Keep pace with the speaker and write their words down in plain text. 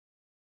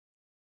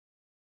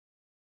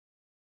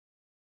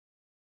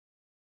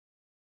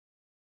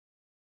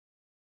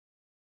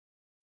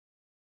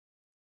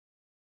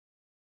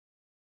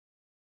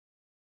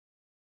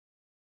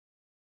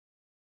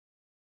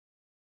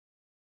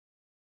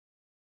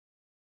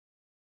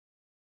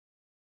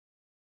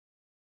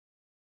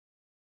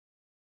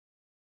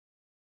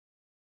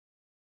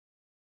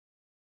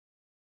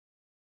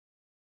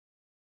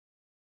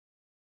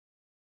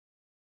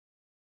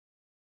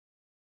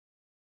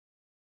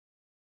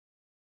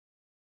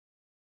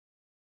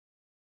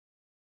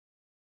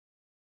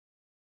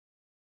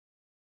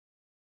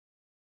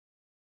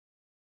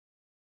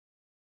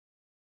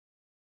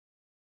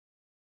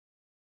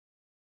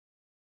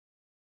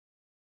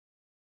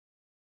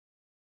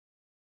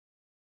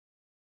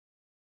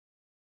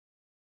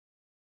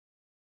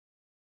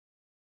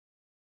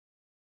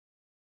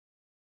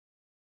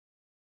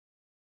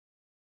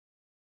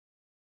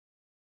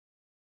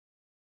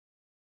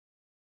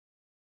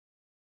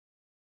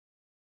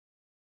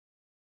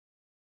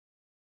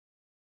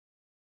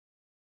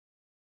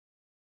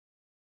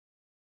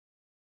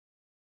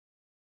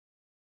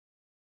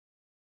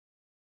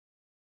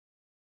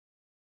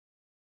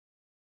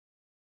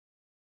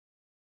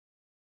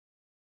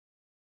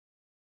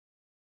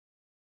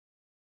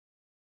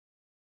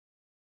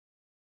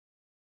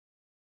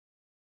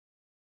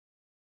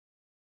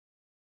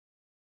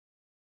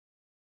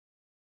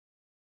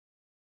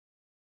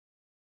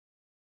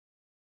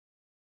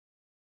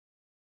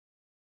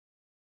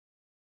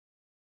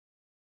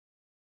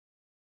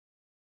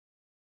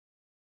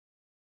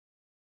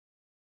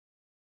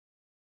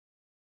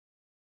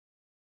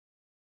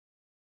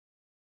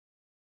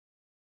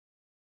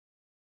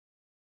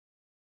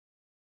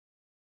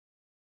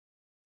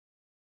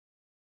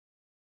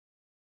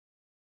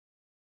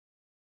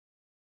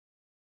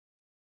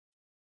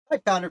Hi,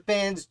 Founder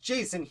fans,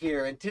 Jason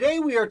here, and today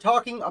we are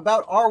talking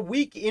about our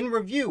week in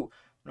review.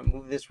 I'm going to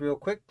move this real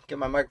quick, get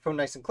my microphone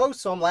nice and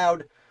close so I'm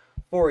loud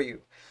for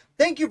you.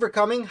 Thank you for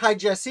coming. Hi,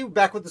 Jesse,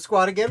 back with the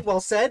squad again, well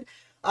said.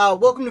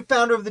 Welcome to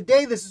Founder of the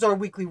Day. This is our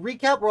weekly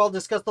recap where I'll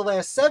discuss the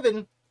last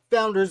 7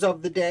 Founders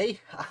of the Day.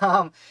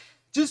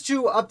 Just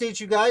to update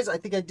you guys, I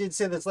think I did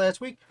say this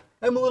last week,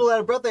 I'm a little out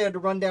of breath. I had to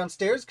run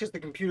downstairs because the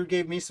computer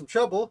gave me some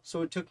trouble,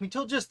 so it took me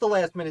till just the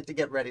last minute to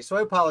get ready, so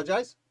I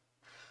apologize.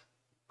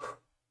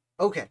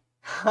 Okay,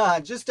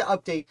 just to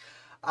update,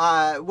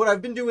 what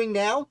I've been doing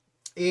now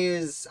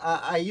is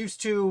I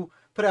used to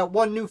put out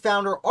one new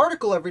founder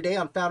article every day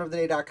on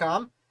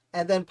founderoftheday.com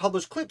and then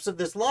publish clips of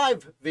this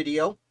live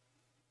video.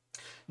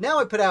 Now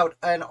I put out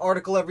an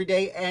article every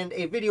day and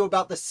a video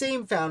about the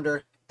same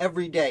founder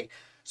every day.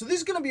 So this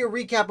is going to be a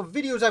recap of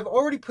videos I've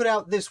already put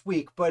out this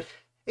week, but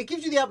it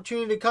gives you the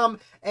opportunity to come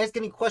ask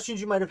any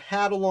questions you might have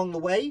had along the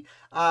way.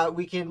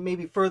 We can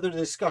maybe further the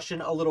discussion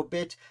a little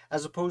bit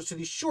as opposed to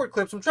these short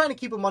clips. I'm trying to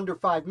keep them under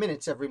 5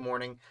 minutes every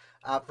morning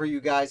for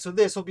you guys. So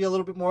this will be a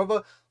little bit more of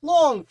a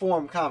long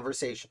form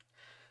conversation.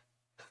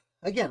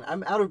 Again,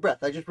 I'm out of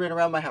breath. I just ran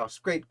around my house.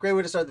 Great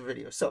way to start the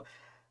video. So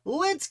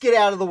let's get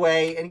out of the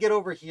way and get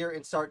over here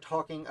and start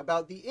talking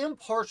about the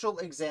impartial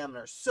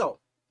examiner. So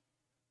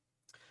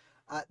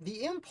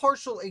the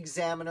impartial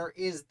examiner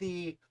is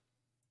the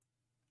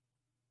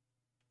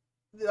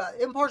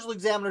impartial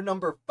examiner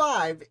number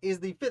 5 is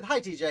the 5th. Hi,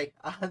 TJ.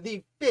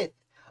 The 5th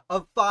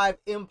of 5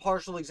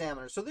 impartial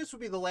examiners. So this would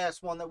be the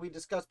last one that we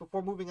discussed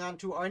before moving on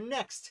to our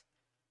next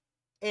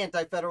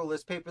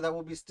anti-federalist paper that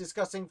we'll be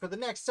discussing for the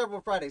next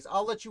several Fridays.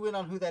 I'll let you in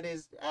on who that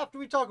is after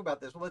we talk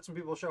about this. We'll let some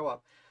people show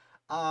up.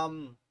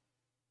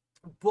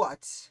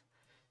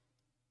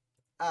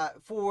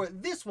 For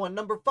this one,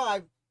 number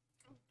 5,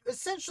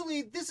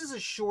 essentially, this is a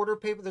shorter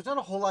paper. There's not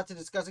a whole lot to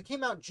discuss. It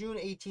came out June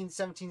 18,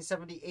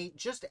 1778,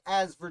 just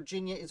as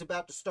Virginia is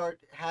about to start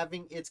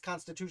having its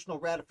constitutional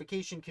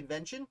ratification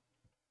convention.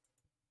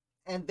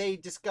 And they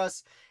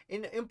discuss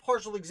an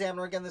impartial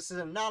examiner. Again, this is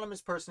an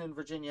anonymous person in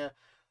Virginia.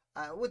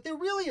 What they're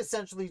really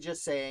essentially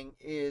just saying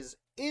is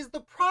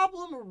the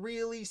problem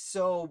really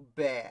so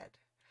bad?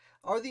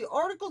 Are the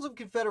Articles of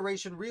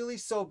Confederation really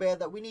so bad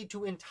that we need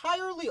to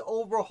entirely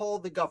overhaul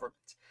the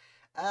government?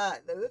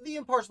 The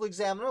impartial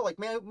examiner, like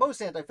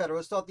most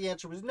anti-federalists, thought the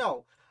answer was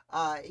no.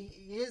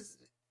 His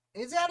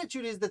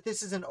attitude is that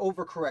this is an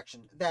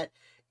overcorrection, that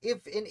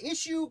if an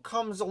issue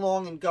comes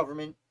along in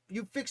government,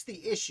 you fix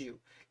the issue.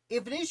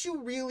 If an issue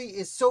really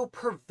is so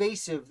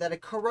pervasive that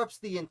it corrupts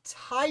the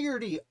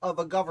entirety of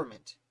a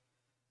government,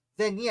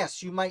 then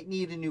yes, you might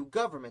need a new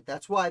government.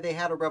 That's why they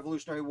had a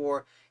Revolutionary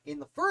War in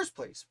the first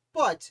place.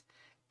 But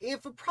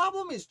if a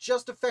problem is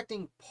just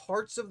affecting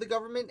parts of the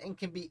government and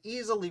can be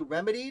easily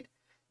remedied,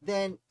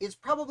 then it's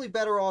probably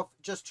better off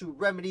just to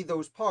remedy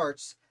those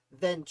parts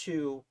than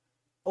to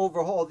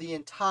overhaul the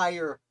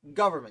entire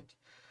government.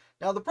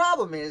 Now, the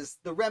problem is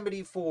the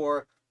remedy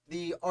for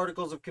the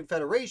Articles of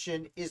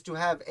Confederation is to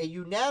have a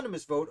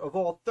unanimous vote of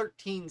all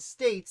 13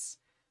 states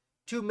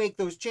to make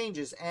those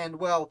changes. And,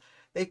 well,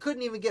 they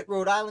couldn't even get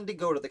Rhode Island to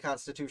go to the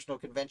Constitutional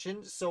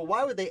Convention, so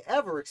why would they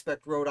ever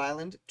expect Rhode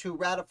Island to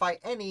ratify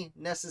any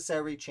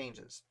necessary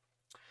changes?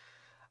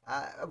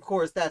 Of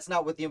course, that's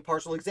not what the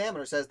impartial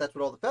examiner says. That's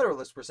what all the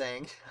Federalists were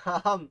saying.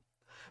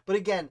 But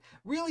again,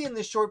 really in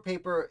this short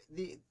paper,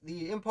 the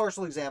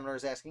impartial examiner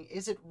is asking,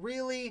 is it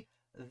really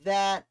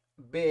that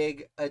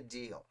big a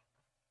deal?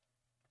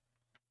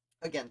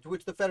 Again, to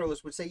which the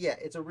Federalists would say, yeah,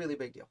 it's a really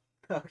big deal.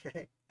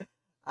 Okay.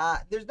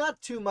 There's not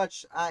too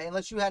much,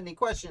 unless you had any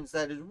questions,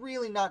 that is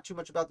really not too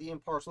much about the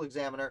impartial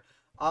examiner.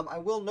 I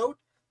will note,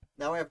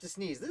 now I have to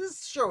sneeze.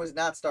 This show is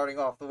not starting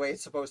off the way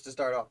it's supposed to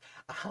start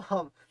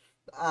off.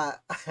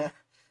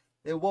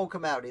 It won't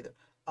come out either.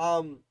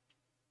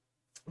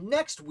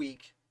 Next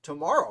week,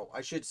 tomorrow,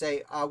 I should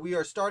say, we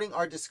are starting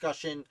our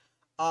discussion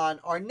on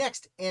our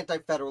next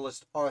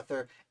anti-federalist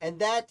author, and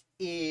that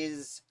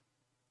is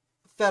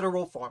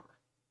Federal Farmer.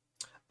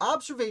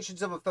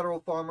 Observations of a Federal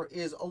Farmer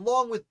is,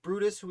 along with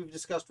Brutus, who we've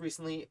discussed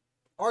recently,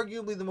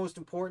 arguably the most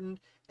important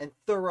and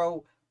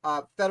thorough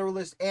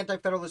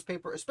anti-federalist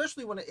paper,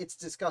 especially when it's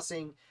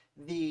discussing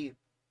the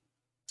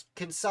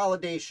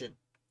consolidation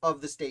of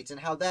the states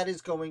and how that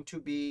is going to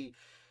be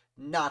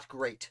not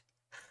great.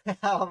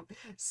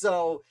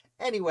 So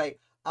anyway,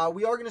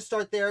 we are going to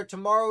start there.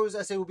 Tomorrow's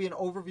essay will be an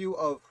overview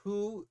of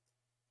who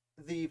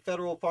the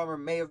Federal Farmer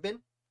may have been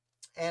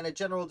and a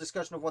general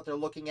discussion of what they're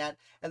looking at.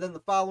 And then the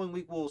following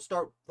week, we'll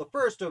start the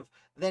first of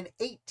then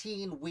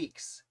 18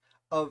 weeks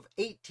of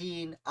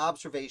 18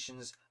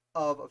 observations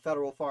of a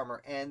Federal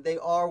Farmer. And they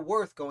are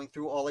worth going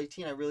through all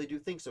 18. I really do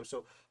think so.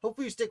 So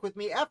hopefully you stick with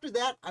me. After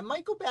that, I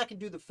might go back and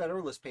do the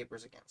Federalist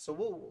papers again. So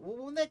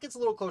when that gets a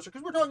little closer,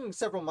 because we're talking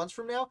several months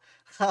from now,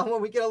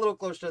 when we get a little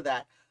closer to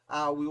that,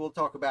 we will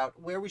talk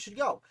about where we should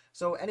go.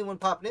 So anyone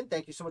popping in,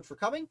 thank you so much for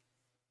coming.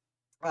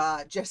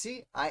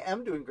 Jesse, I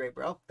am doing great,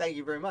 bro. Thank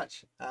you very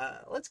much.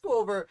 Let's go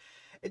over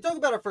and talk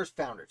about our first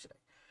founder today.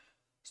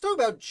 Let's talk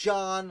about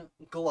John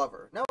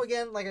Glover. Now,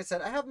 again, like I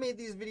said, I have made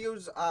these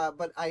videos,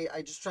 but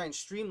I just try and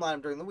streamline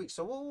them during the week.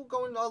 So we'll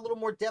go into a little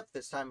more depth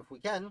this time if we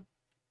can.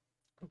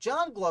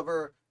 John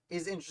Glover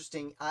is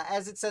interesting.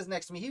 As it says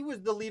next to me, he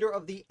was the leader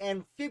of the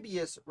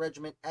Amphibious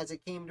Regiment as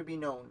it came to be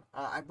known.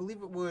 I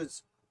believe it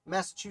was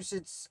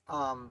Massachusetts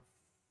 14th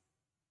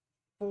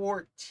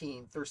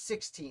or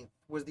 16th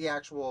was the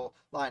actual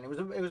line. It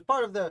was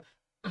part of the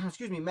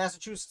excuse me,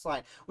 Massachusetts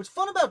line. What's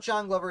fun about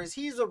John Glover is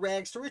he's a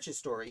rags to riches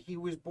story. He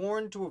was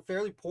born to a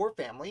fairly poor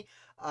family.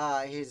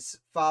 His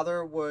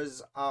father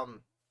was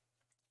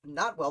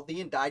not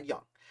wealthy and died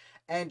young.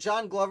 And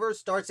John Glover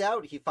starts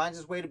out, he finds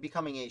his way to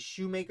becoming a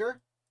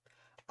shoemaker.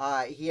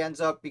 He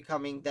ends up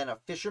becoming then a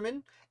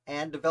fisherman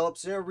and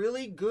develops a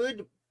really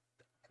good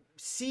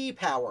sea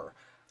power,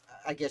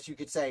 I guess you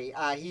could say.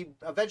 He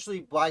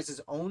eventually buys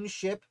his own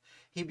ship.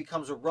 He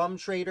becomes a rum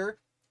trader,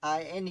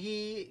 and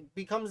he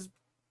becomes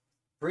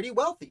pretty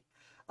wealthy.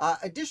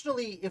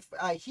 Additionally, if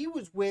he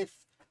was with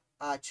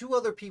two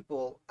other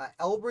people,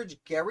 Elbridge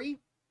Gerry,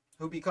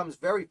 who becomes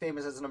very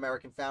famous as an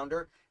American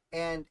founder,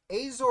 and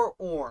Azor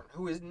Orn,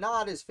 who is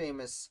not as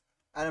famous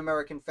an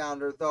American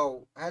founder,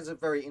 though has a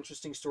very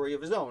interesting story of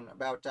his own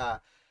about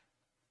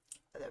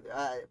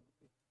let's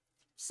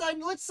side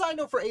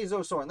note for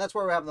Azos Orn. That's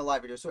why we're having the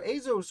live video. So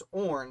Azos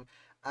Orn,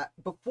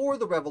 before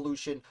the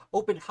revolution,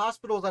 opened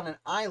hospitals on an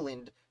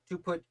island to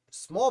put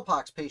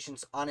smallpox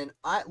patients on an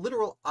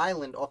literal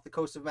island off the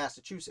coast of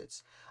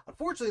Massachusetts.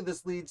 Unfortunately,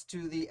 this leads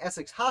to the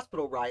Essex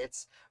Hospital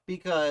riots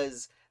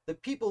because the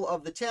people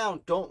of the town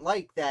don't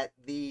like that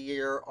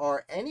there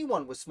are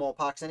anyone with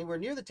smallpox anywhere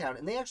near the town,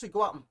 and they actually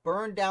go out and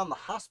burn down the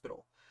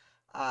hospital.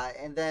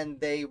 And then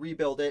they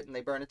rebuild it and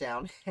they burn it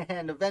down.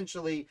 And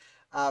eventually,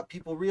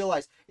 people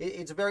realize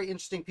it's very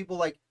interesting. People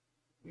like,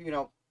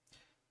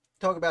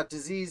 talk about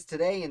disease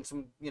today and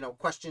some,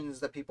 questions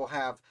that people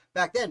have.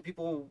 Back then,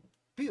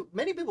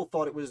 many people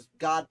thought it was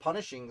God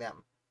punishing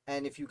them.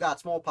 And if you got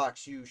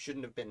smallpox, you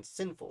shouldn't have been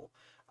sinful.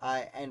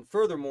 And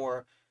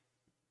furthermore,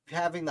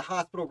 having the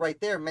hospital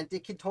right there meant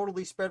it could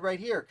totally spread right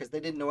here because they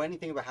didn't know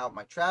anything about how it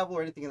might travel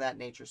or anything of that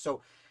nature.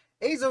 So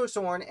Azos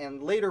Orn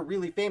and later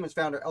really famous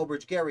founder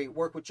Elbridge Gerry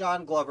worked with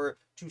John Glover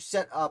to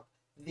set up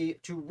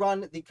to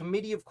run the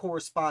Committee of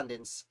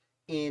Correspondence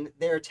in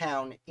their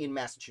town in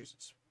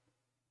Massachusetts.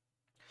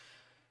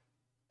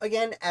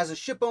 Again, as a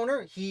ship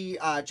owner,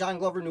 John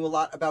Glover knew a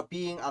lot about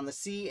being on the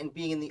sea and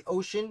being in the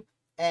ocean.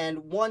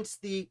 And once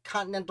the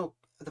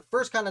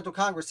First Continental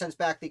Congress sends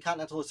back the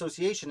Continental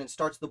Association and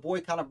starts the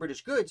boycott of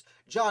British goods,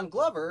 John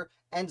Glover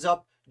ends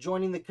up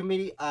joining the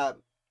committee,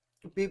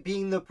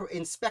 being the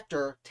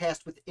inspector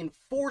tasked with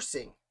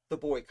enforcing the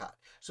boycott.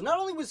 So not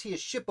only was he a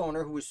ship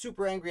owner who was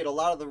super angry at a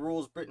lot of the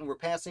rules Britain were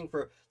passing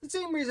for the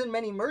same reason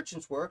many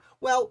merchants were,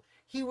 well,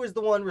 he was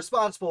the one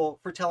responsible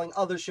for telling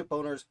other ship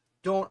owners,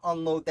 don't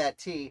unload that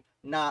tea,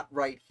 not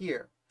right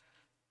here.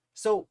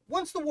 So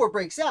once the war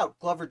breaks out,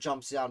 Glover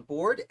jumps on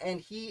board and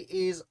he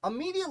is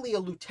immediately a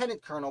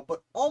lieutenant colonel,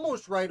 but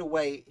almost right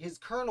away his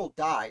colonel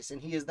dies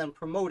and he is then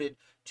promoted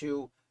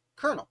to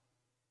colonel.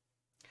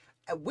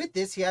 With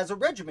this, he has a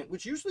regiment,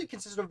 which usually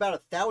consisted of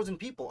about 1,000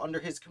 people under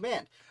his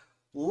command.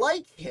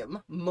 Like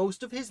him,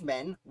 most of his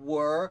men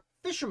were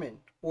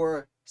fishermen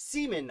or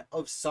seamen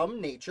of some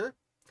nature.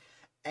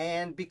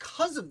 And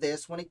because of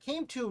this, when it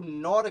came to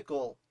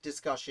nautical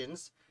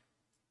discussions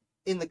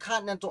in the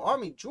Continental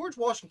Army, George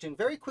Washington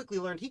very quickly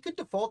learned he could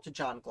default to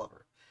John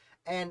Glover.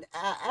 And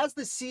as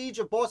the siege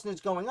of Boston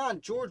is going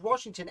on, George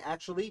Washington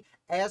actually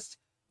asked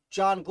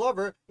John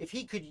Glover if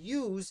he could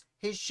use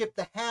his ship,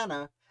 the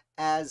Hannah,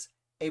 as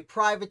a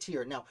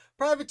privateer. Now,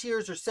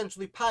 privateers are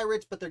essentially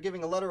pirates, but they're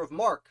giving a letter of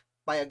marque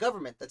by a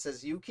government that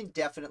says you can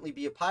definitely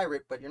be a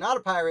pirate, but you're not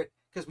a pirate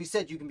because we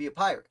said you can be a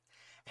pirate.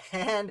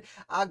 And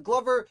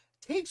Glover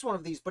takes one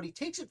of these, but he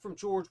takes it from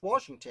George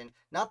Washington,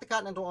 not the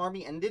Continental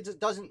Army, and it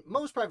doesn't.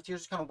 Most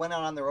privateers kind of went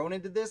out on their own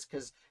and did this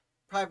because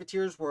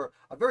privateers were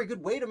a very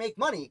good way to make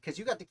money because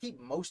you got to keep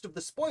most of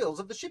the spoils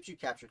of the ships you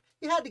captured.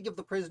 You had to give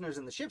the prisoners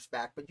and the ships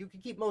back, but you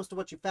could keep most of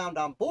what you found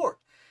on board.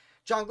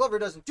 John Glover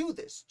doesn't do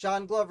this.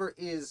 John Glover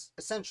is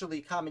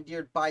essentially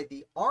commandeered by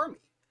the army,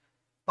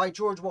 by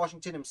George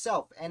Washington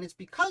himself, and it's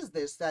because of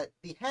this that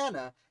the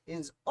Hannah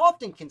is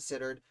often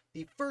considered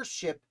the first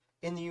ship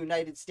in the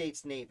United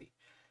States Navy.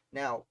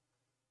 Now,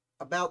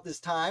 about this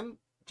time,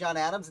 John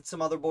Adams and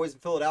some other boys in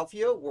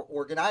Philadelphia were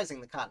organizing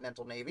the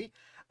Continental Navy,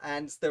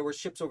 and there were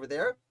ships over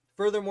there.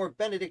 Furthermore,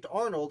 Benedict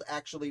Arnold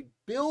actually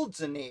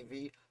builds a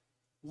navy,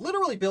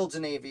 literally builds a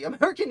navy.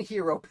 American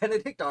hero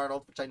Benedict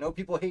Arnold, which I know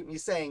people hate me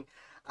saying,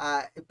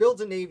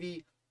 builds a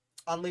navy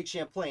on Lake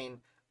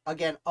Champlain,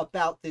 again,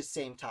 about this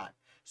same time.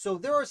 So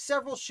there are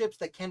several ships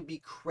that can be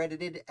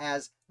credited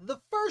as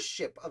the first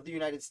ship of the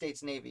United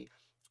States Navy.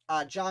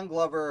 John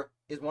Glover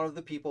is one of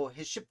the people.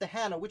 His ship, the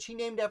Hannah, which he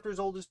named after his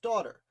oldest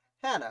daughter,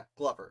 Hannah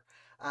Glover.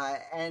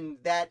 And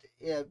that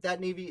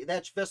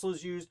vessel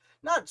is used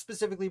not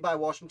specifically by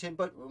Washington,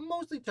 but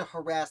mostly to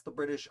harass the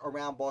British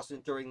around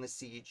Boston during the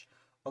siege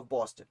of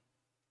Boston.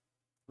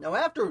 Now,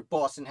 after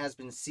Boston has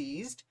been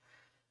seized,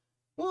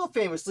 Well,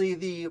 famously,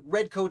 the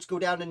Redcoats go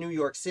down to New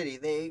York City.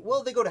 They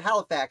go to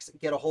Halifax,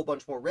 get a whole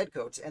bunch more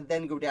Redcoats, and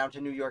then go down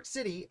to New York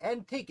City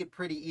and take it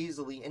pretty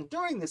easily. And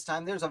during this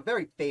time, there's a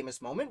very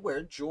famous moment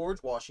where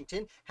George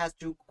Washington has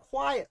to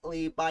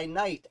quietly, by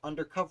night,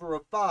 under cover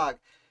of fog,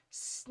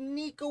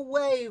 sneak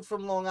away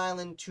from Long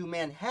Island to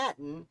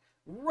Manhattan,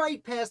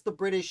 right past the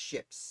British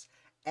ships.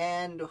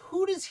 And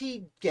who does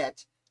he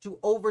get to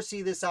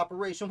oversee this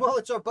operation? Well,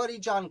 it's our buddy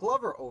John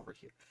Glover over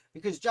here.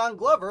 Because John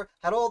Glover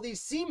had all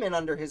these seamen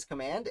under his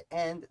command,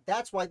 and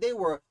that's why they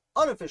were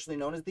unofficially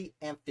known as the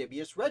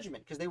Amphibious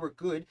Regiment, because they were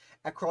good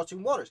at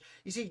crossing waters.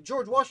 You see,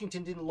 George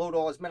Washington didn't load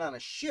all his men on a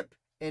ship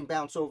and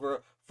bounce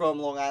over from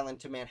Long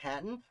Island to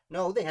Manhattan.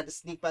 No, they had to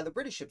sneak by the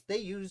British ships. They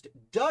used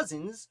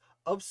dozens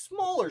of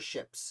smaller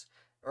ships,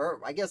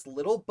 or I guess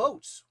little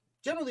boats,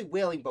 generally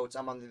whaling boats,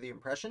 I'm under the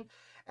impression,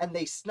 and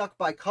they snuck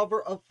by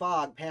cover of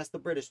fog past the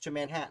British to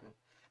Manhattan.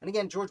 And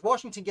again, George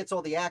Washington gets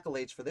all the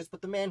accolades for this,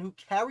 but the man who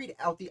carried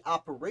out the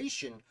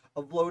operation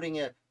of loading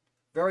a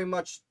very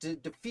much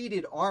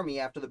defeated army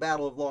after the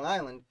Battle of Long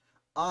Island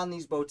on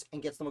these boats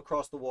and gets them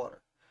across the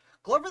water.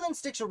 Glover then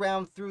sticks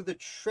around through the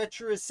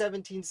treacherous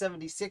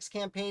 1776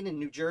 campaign in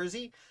New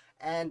Jersey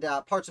and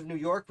parts of New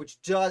York, which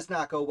does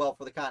not go well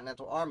for the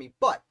Continental Army,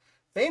 but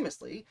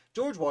famously,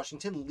 George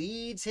Washington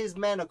leads his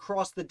men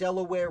across the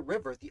Delaware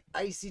River, the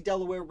icy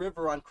Delaware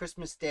River, on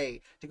Christmas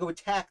Day to go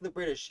attack the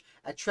British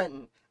at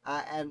Trenton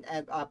and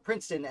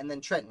Princeton and then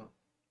Trenton.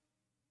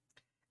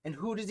 And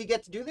who does he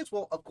get to do this?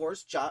 Well, of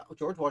course,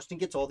 George Washington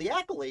gets all the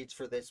accolades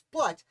for this,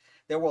 but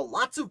there were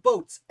lots of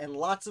boats and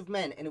lots of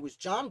men, and it was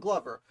John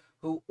Glover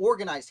who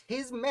organized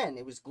his men.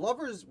 It was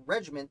Glover's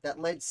regiment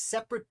that led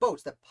separate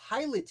boats, that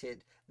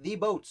piloted the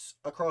boats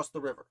across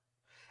the river.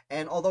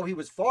 And although he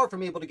was far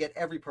from able to get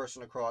every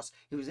person across,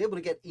 he was able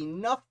to get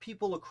enough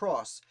people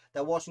across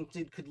that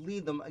Washington could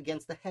lead them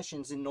against the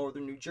Hessians in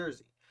northern New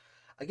Jersey.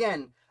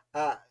 Again,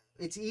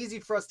 it's easy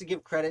for us to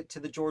give credit to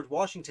the George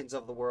Washingtons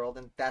of the world,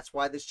 and that's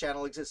why this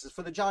channel exists, is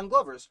for the John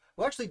Glovers,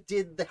 who actually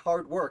did the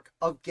hard work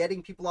of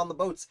getting people on the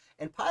boats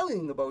and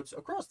piloting the boats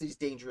across these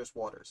dangerous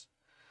waters.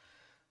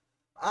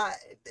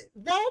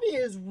 That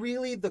is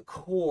really the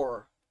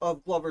core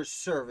of Glover's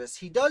service.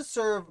 He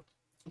serves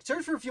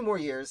for a few more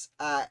years.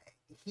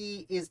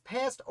 He is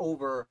passed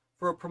over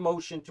for a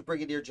promotion to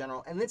Brigadier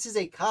General, and this is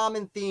a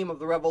common theme of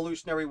the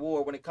Revolutionary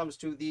War when it comes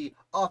to the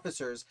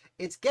officers.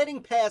 It's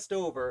getting passed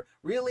over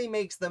really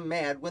makes them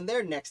mad when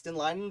they're next in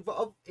line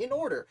in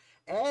order.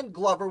 And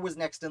Glover was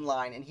next in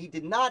line, and he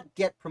did not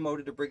get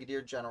promoted to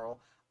Brigadier General,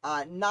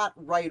 not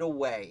right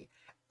away.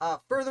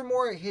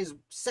 Furthermore, his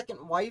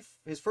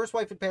first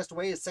wife had passed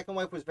away, his second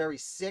wife was very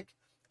sick,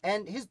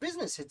 and his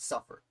business had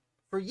suffered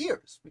for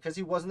years because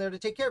he wasn't there to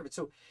take care of it.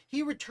 So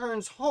he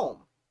returns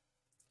home,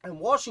 and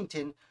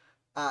Washington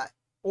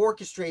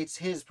orchestrates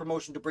his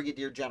promotion to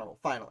Brigadier General,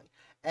 finally.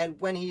 And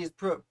when he is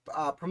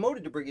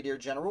promoted to Brigadier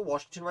General,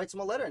 Washington writes him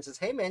a letter and says,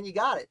 "Hey man, you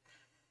got it."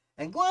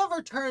 And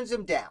Glover turns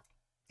him down.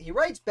 He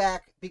writes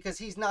back because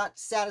he's not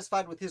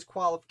satisfied with his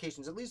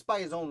qualifications, at least by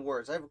his own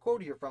words. I have a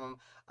quote here from him.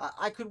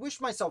 "I could wish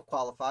myself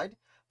qualified,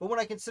 but when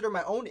I consider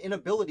my own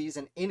inabilities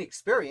and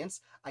inexperience,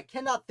 I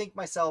cannot think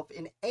myself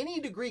in any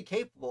degree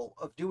capable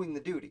of doing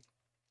the duty."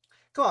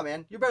 Come on,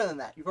 man. You're better than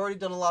that. You've already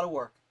done a lot of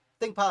work.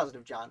 Think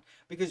positive, John.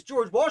 Because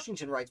George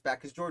Washington writes back,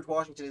 because George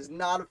Washington is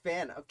not a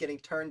fan of getting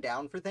turned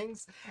down for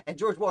things. And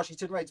George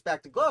Washington writes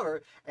back to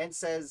Glover and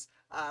says,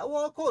 well,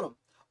 I'll quote him,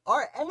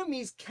 "Our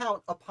enemies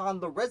count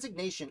upon the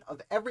resignation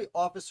of every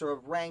officer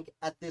of rank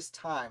at this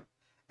time,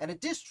 and a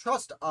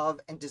distrust of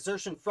and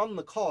desertion from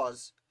the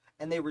cause,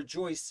 and they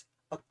rejoice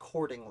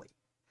accordingly."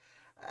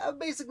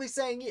 Basically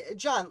saying,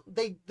 John,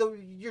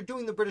 you're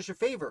doing the British a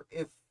favor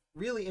if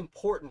really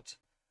important,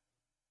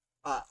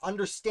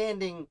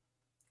 understanding,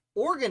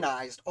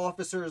 organized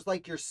officers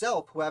like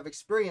yourself who have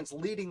experience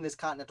leading this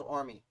Continental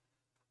Army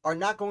are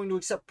not going to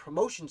accept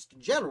promotions to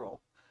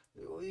general.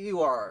 You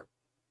are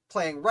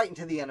playing right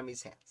into the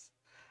enemy's hands.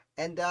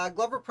 And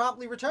Glover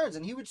promptly returns,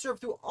 and he would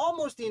serve through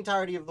almost the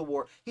entirety of the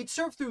war. He'd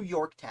serve through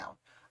Yorktown.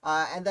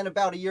 And then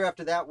about a year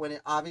after that, when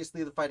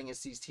obviously the fighting has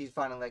ceased, he's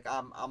finally like,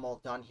 I'm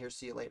all done here,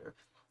 see you later.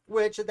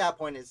 Which at that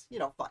point is,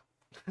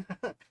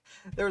 fine.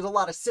 There was a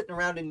lot of sitting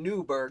around in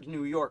Newburgh,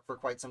 New York for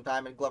quite some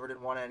time, and Glover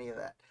didn't want any of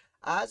that.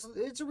 So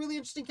it's a really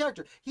interesting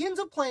character. He ends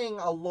up playing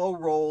a low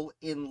role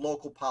in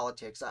local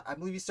politics. I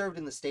believe he served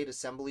in the state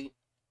assembly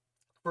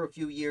for a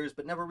few years,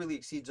 but never really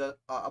exceeds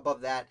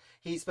above that.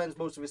 He spends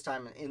most of his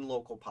time in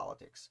local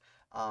politics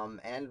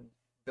and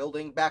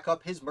building back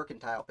up his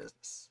mercantile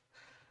business.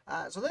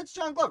 So that's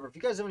John Glover. If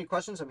you guys have any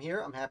questions, I'm here.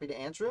 I'm happy to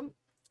answer them.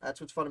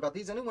 That's what's fun about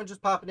these. Anyone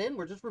just popping in,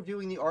 we're just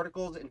reviewing the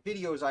articles and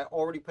videos I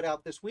already put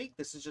out this week.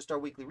 This is just our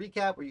weekly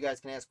recap where you guys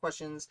can ask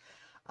questions.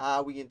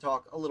 We can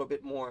talk a little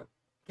bit more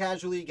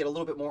casually, get a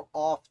little bit more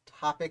off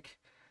topic,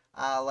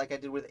 like I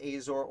did with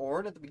Azor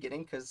Oren at the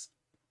beginning, because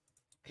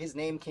his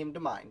name came to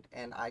mind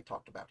and I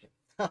talked about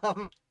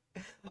him.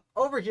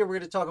 Over here, we're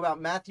going to talk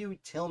about Matthew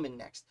Tillman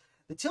next.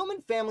 The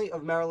Tillman family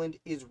of Maryland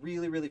is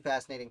really, really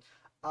fascinating.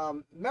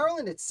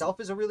 Maryland itself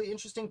is a really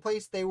interesting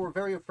place. They were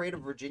very afraid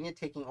of Virginia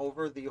taking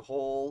over the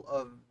whole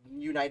of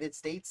United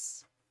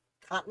States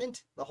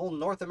continent, the whole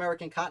North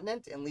American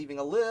continent, and leaving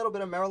a little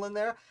bit of Maryland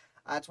there.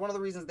 It's one of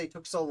the reasons they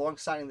took so long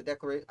signing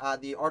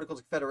the Articles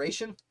of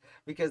Confederation,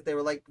 because they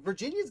were like,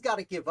 Virginia's got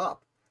to give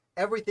up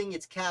everything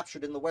it's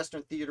captured in the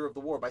Western theater of the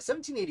war. By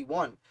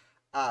 1781,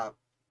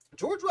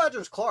 George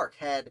Rogers Clark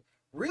had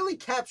really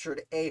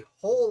captured a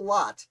whole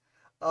lot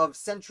of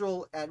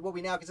central and what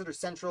we now consider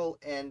central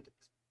and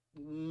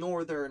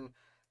northern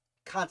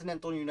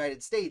continental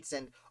United States,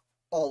 and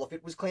all of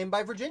it was claimed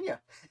by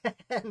Virginia.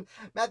 And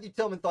Matthew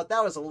Tillman thought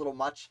that was a little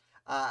much.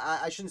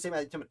 I shouldn't say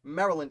Matthew Tillman.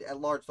 Maryland at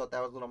large thought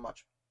that was a little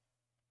much.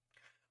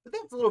 But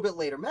that's a little bit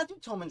later. Matthew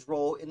Tillman's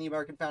role in the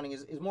American founding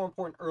is more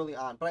important early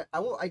on. But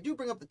I do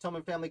bring up the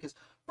Tillman family because,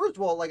 first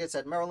of all, like I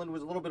said, Maryland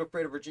was a little bit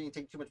afraid of Virginia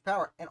taking too much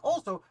power. And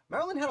also,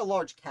 Maryland had a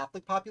large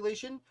Catholic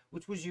population,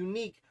 which was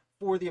unique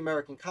for the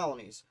American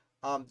colonies.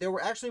 There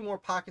were actually more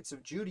pockets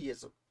of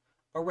Judaism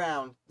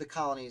around the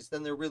colonies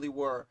than there really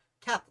were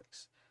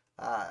Catholics.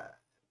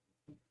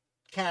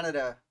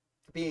 Canada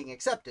being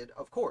accepted,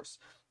 of course.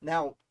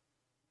 Now,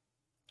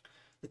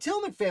 the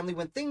Tillman family,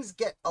 when things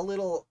get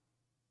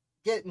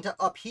into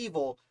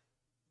upheaval,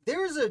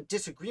 there's a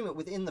disagreement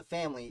within the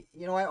family.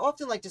 You know, I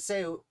often like to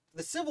say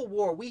the Civil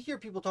War, we hear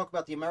people talk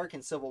about the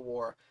American Civil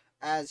War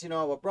as, you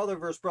know, a brother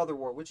versus brother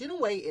war, which in a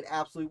way it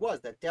absolutely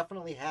was. That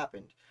definitely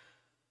happened.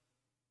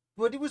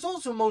 But it was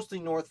also mostly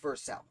North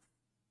versus South.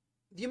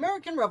 The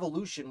American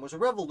Revolution was a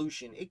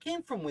revolution. It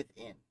came from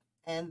within.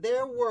 And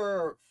there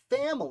were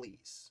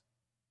families,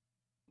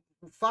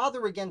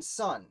 father against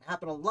son,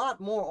 happen a lot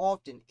more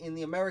often in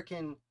the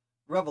American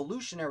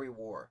Revolutionary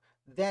War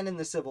than in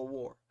the Civil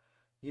War.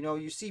 You know,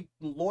 you see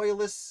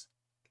loyalists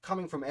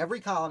coming from every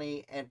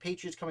colony and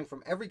patriots coming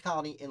from every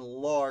colony in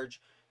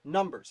large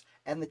numbers.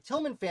 And the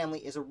Tillman family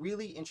is a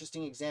really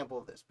interesting example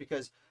of this,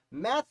 because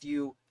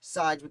Matthew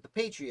sides with the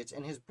patriots,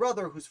 and his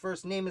brother, whose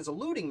first name is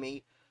eluding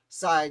me,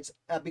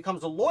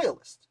 becomes a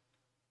loyalist.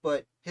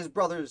 But his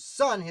brother's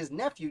son, his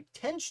nephew,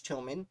 Tench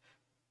Tillman,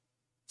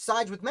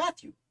 sides with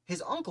Matthew,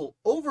 his uncle,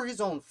 over his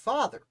own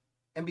father,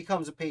 and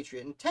becomes a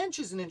patriot. And Tench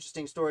is an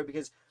interesting story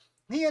because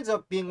he ends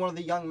up being one of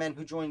the young men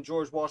who joined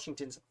George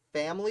Washington's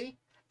family,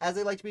 as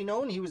they like to be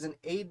known. He was an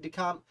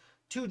aide-de-camp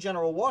to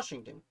General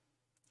Washington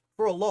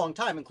for a long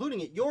time,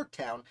 including at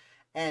Yorktown.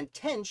 And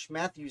Tench,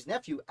 Matthew's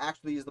nephew,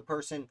 actually is the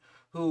person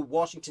who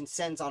Washington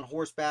sends on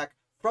horseback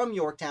from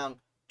Yorktown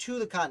to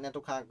the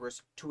Continental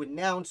Congress to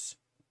announce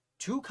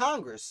to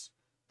Congress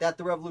that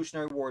the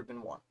Revolutionary War had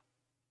been won.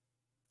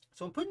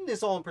 So I'm putting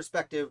this all in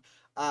perspective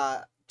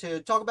to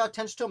talk about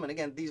Tench Tillman.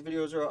 Again, these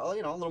videos are,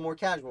 you know, a little more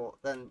casual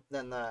than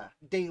the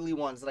daily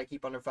ones that I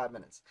keep under 5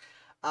 minutes.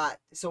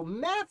 So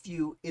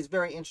Matthew is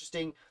very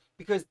interesting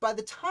because by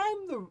the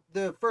time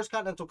the First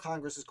Continental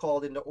Congress is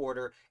called into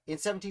order in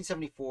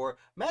 1774,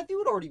 Matthew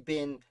had already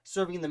been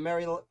serving in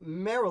the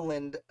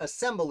Maryland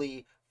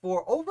Assembly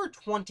for over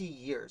 20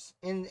 years.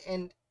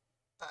 And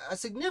a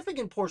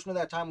significant portion of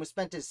that time was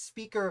spent as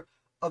Speaker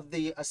of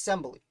the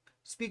Assembly.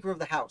 Speaker of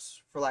the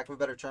House, for lack of a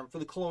better term, for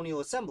the Colonial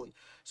Assembly.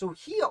 So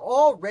he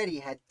already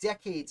had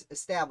decades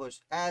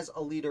established as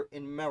a leader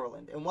in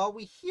Maryland. And while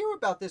we hear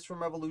about this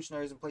from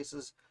revolutionaries in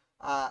places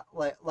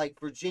like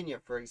Virginia,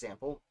 for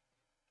example,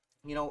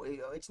 you know,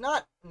 it's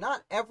not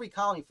every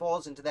colony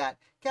falls into that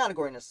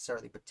category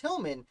necessarily. But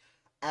Tillman,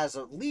 as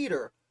a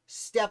leader,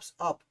 steps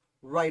up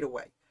right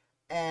away.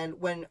 And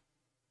when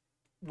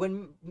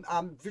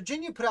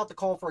Virginia put out the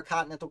call for a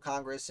Continental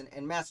Congress,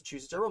 and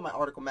Massachusetts, I wrote my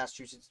article,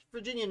 Massachusetts,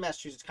 Virginia and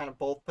Massachusetts kind of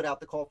both put out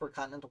the call for a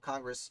Continental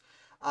Congress.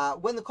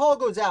 When the call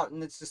goes out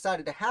and it's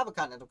decided to have a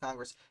Continental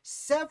Congress,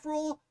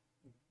 several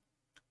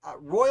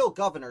royal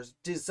governors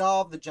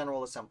dissolve the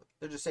General Assembly.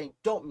 They're just saying,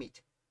 don't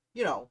meet,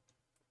 you know,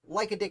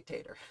 like a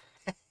dictator.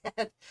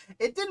 And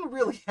it didn't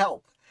really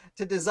help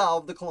to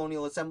dissolve the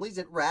colonial assemblies.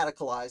 It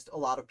radicalized a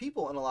lot of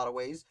people in a lot of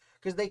ways,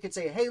 because they could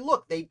say, hey,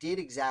 look, they did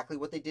exactly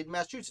what they did in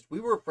Massachusetts.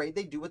 We were afraid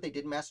they'd do what they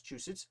did in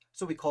Massachusetts,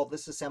 so we called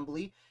this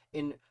assembly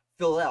in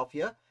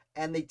Philadelphia,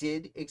 and they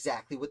did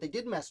exactly what they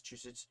did in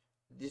Massachusetts,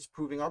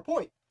 disproving our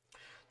point.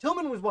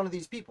 Tillman was one of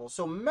these people.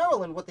 So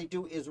Maryland, what they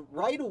do is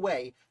right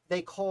away,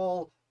 they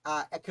call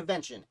a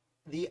convention,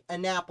 the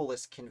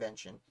Annapolis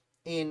Convention,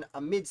 in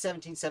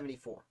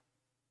mid-1774.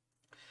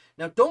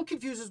 Now, don't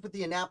confuse this with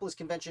the Annapolis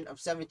Convention of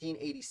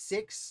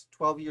 1786,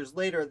 12 years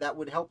later, that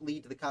would help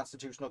lead to the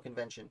Constitutional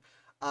Convention.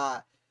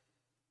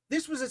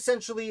 This was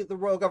essentially the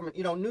royal government.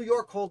 You know, New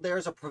York called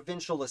theirs a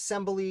provincial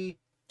assembly.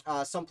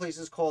 Some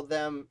places called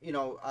them, you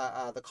know,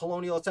 the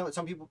colonial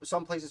assembly.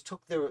 Some places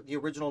took the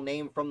original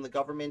name from the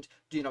government,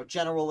 you know,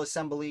 General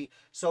Assembly.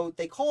 So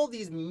they call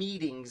these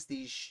meetings,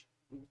 these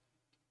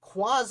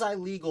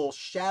quasi-legal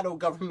shadow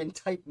government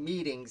type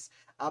meetings,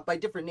 by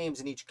different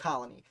names in each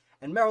colony.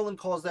 And Maryland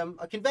calls them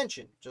a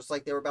convention, just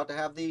like they were about to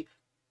have the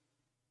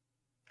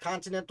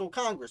Continental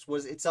Congress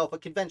was itself a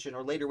convention,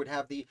 or later would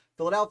have the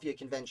Philadelphia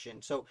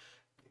Convention. So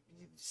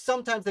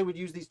sometimes they would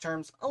use these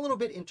terms a little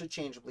bit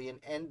interchangeably,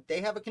 and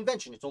they have a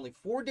convention. It's only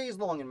 4 days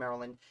long in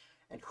Maryland.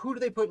 And who do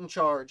they put in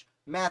charge?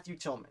 Matthew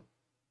Tillman.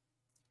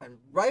 And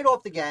right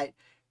off the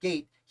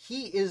gate,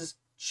 he is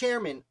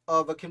chairman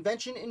of a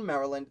convention in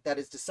Maryland that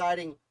is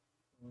deciding,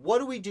 what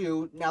do we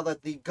do now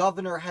that the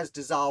governor has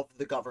dissolved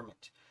the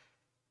government?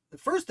 The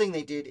first thing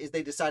they did is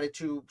they decided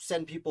to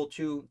send people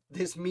to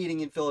this meeting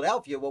in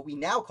Philadelphia, what we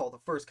now call the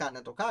First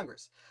Continental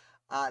Congress.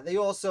 They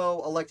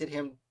also elected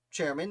him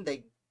chairman.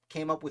 They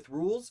came up with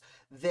rules.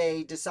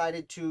 They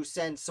decided to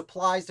send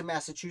supplies to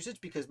Massachusetts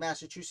because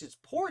Massachusetts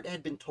port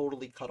had been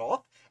totally cut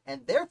off,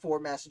 and therefore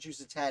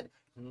Massachusetts had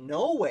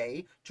no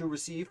way to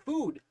receive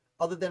food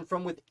other than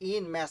from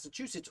within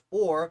Massachusetts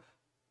or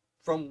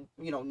from,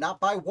 not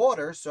by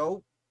water,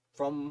 so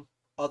from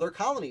other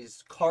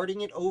colonies,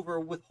 carting it over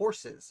with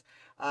horses.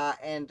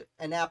 And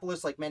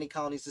Annapolis, like many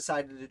colonies,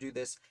 decided to do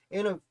this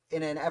in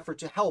an effort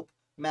to help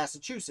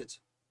Massachusetts.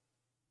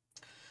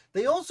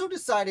 They also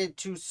decided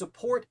to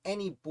support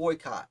any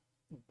boycott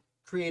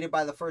created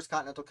by the First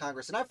Continental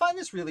Congress. And I find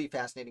this really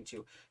fascinating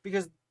too,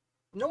 because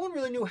no one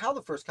really knew how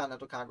the First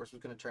Continental Congress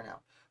was going to turn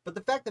out. But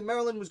the fact that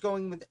Maryland was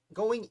going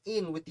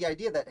in with the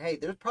idea that, hey,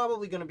 there's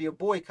probably going to be a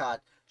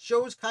boycott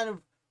shows kind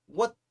of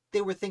what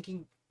they were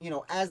thinking,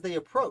 as they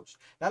approached.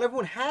 Not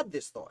everyone had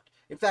this thought.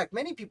 In fact,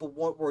 many people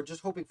were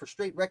just hoping for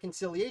straight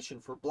reconciliation,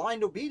 for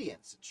blind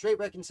obedience, straight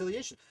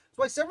reconciliation. That's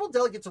why several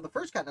delegates of the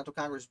First Continental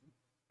Congress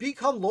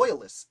become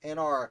loyalists and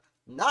are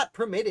not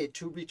permitted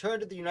to return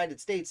to the United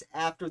States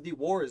after the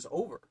war is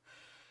over.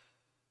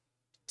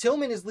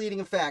 Tillman is leading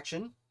a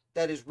faction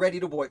that is ready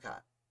to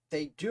boycott.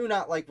 They do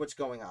not like what's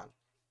going on.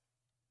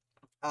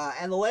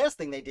 And the last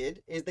thing they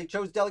did is they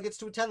chose delegates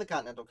to attend the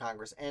Continental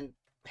Congress, and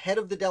head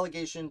of the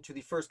delegation to the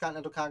First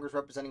Continental Congress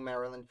representing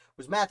Maryland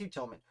was Matthew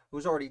Tillman, who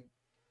was already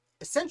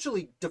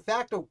essentially de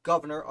facto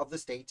governor of the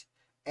state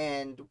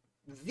and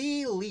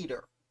the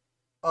leader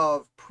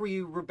of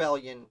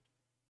pre-rebellion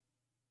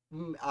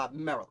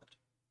Maryland.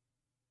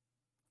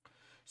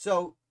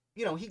 So,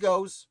 he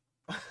goes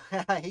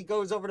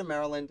over to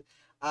Maryland.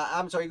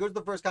 He goes to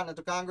the First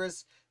Continental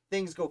Congress.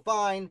 Things go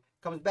fine.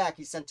 Comes back.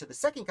 He's sent to the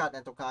Second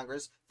Continental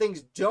Congress.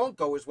 Things don't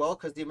go as well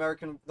because the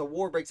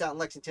war breaks out in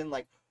Lexington,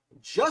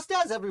 just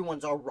as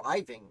everyone's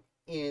arriving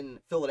in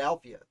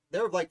Philadelphia.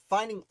 They're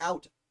finding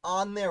out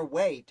on their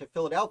way to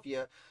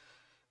Philadelphia.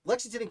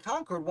 Lexington and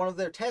Concord, one of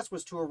their tasks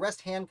was to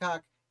arrest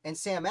Hancock and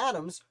Sam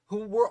Adams,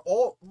 who were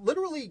all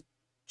literally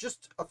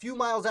just a few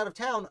miles out of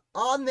town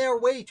on their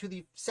way to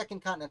the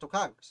Second Continental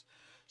Congress.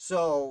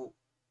 So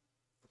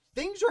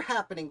things are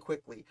happening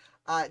quickly.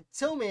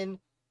 Tillman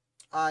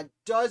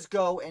does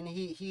go, and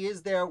he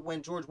is there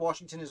when George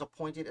Washington is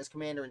appointed as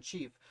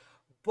commander-in-chief.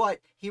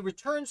 But he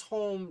returns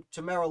home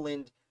to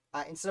Maryland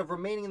instead of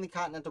remaining in the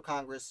Continental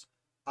Congress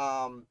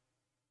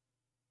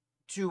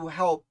to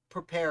help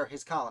prepare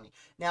his colony.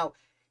 Now,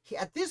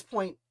 at this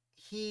point,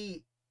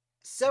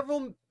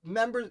 several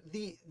members,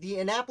 the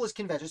Annapolis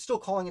Convention, still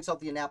calling itself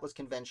the Annapolis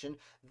Convention,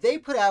 they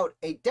put out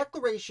a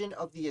Declaration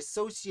of the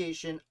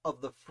Association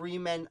of the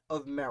Freemen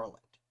of Maryland.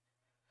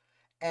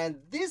 And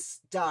this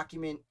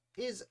document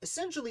is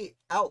essentially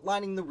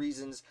outlining the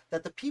reasons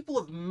that the people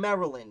of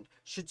Maryland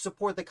should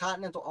support the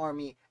Continental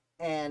Army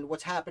and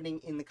what's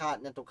happening in the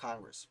Continental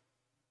Congress.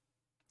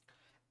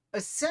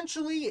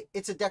 Essentially,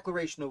 it's a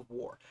declaration of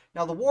war.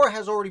 Now, the war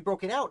has already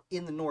broken out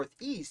in the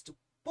Northeast,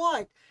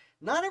 but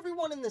not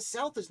everyone in the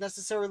South is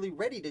necessarily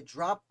ready to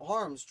drop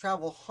arms,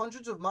 travel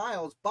hundreds of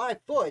miles by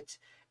foot,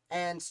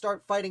 and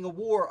start fighting a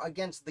war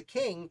against the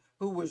king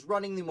who was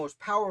running the most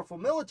powerful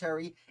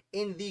military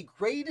in the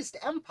greatest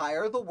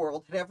empire the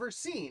world had ever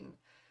seen.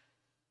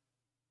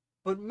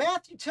 But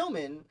Matthew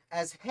Tillman,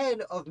 as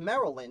head of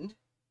Maryland,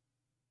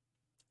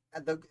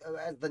 as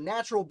the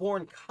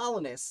natural-born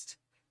colonist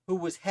who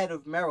was head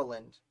of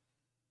Maryland,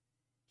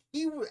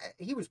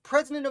 he was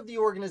president of the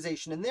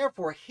organization, and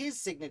therefore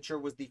his signature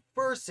was the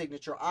first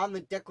signature on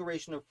the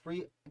Declaration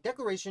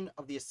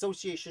of the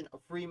Association of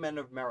Free Men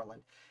of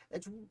Maryland.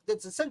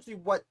 That's essentially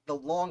what the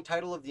long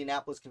title of the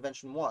Annapolis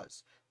Convention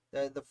was.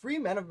 The Free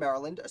Men of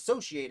Maryland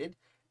associated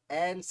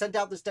and sent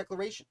out this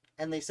declaration,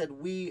 and they said,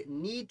 we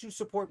need to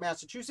support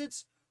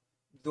Massachusetts.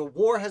 The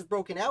war has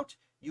broken out.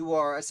 You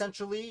are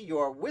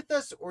with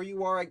us or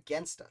you are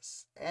against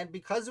us. And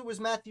because it was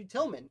Matthew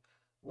Tillman,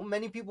 well,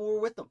 many people were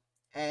with them.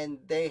 And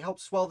they helped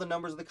swell the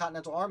numbers of the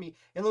Continental Army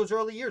in those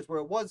early years where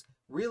it was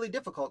really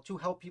difficult to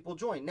help people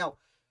join. Now,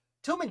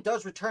 Tillman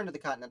does return to the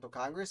Continental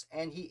Congress,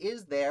 and he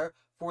is there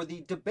for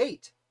the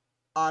debate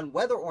on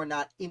whether or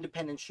not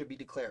independence should be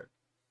declared.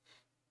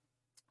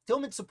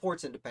 Tillman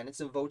supports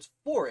independence and votes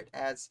for it,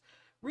 as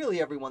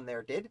really everyone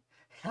there did.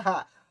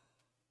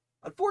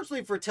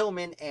 Unfortunately for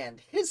Tillman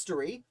and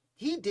history,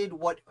 he did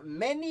what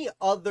many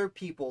other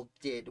people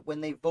did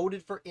when they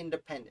voted for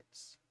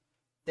independence.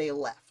 They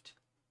left.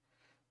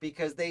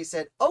 Because they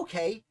said,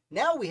 okay,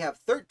 now we have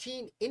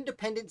 13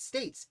 independent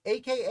states,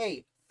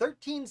 aka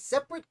 13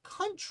 separate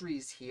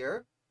countries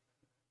here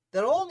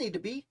that all need to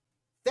be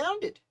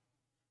founded.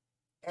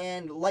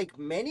 And like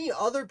many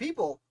other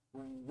people,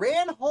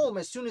 ran home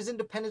as soon as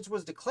independence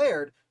was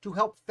declared to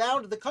help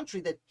found the country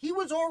that he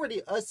was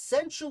already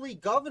essentially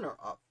governor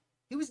of.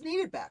 He was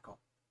needed back home.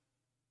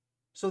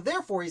 So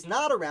therefore, he's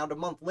not around a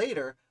month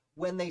later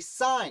when they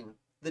sign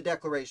the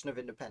Declaration of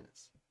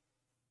Independence.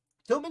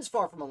 Tillman's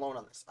far from alone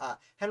on this.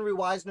 Henry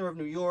Wisner of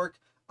New York,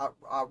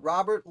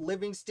 Robert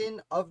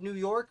Livingston of New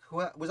York,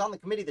 who was on the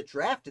committee that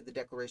drafted the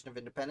Declaration of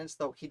Independence,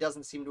 though he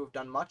doesn't seem to have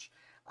done much.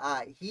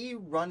 He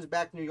runs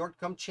back to New York to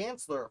become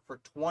chancellor for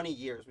 20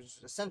 years, which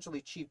is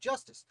essentially Chief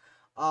Justice.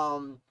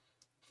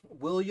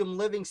 William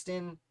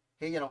Livingston,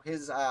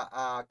 his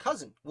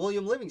cousin,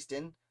 William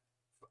Livingston,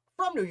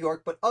 from New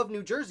York, but of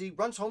New Jersey,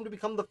 runs home to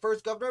become the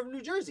first governor of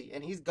New Jersey,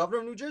 and he's governor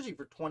of New Jersey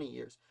for 20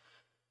 years.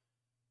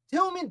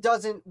 Tillman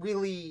doesn't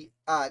really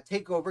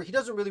take over. He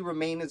doesn't really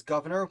remain as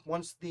governor.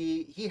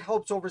 He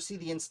helps oversee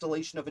the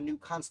installation of a new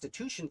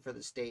constitution for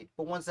the state.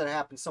 But once that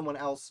happens, someone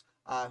else,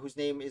 whose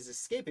name is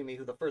escaping me,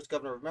 who the first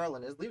governor of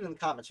Maryland is, leave it in the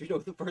comments if you know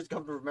who the first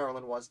governor of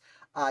Maryland was,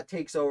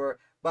 takes over.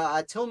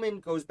 But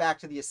Tillman goes back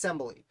to the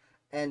assembly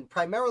and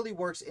primarily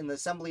works in the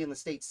assembly and the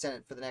state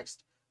senate for the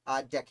next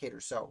decade or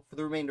so, for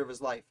the remainder of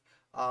his life.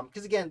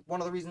 Because again,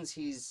 one of the reasons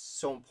he's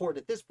so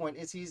important at this point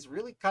is he's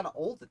really kind of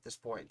old at this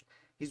point.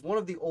 He's one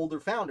of the older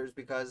founders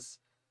because,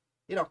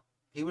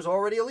 he was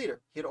already a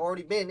leader. He had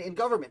already been in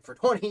government for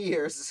 20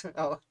 years.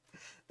 So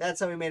that's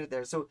how he made it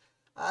there. So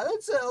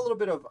that's a little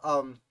bit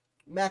of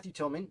Matthew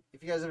Tillman.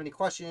 If you guys have any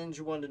questions,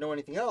 you wanted to know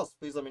anything else,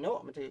 please let me know.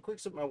 I'm going to take a quick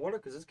sip of my water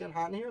because it's getting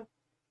hot in here.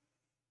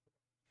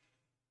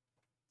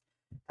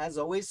 As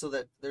always, so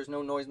that there's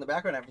no noise in the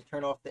background, I have to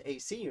turn off the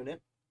AC unit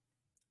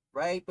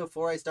right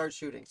before I start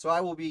shooting. So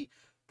I will be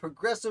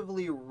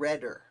progressively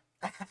redder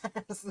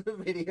as the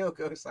video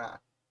goes on.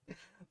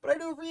 But I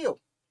do it for you.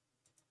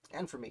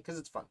 And for me, because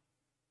it's fun.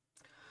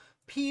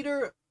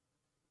 Peter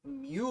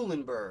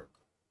Muhlenberg.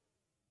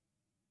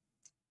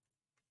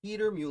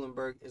 Peter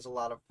Muhlenberg is a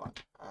lot of fun.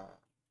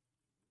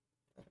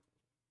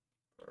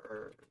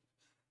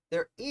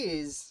 There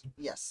is,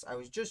 yes, I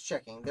was just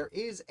checking, there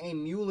is a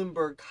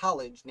Muhlenberg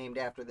College named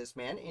after this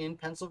man in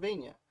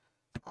Pennsylvania.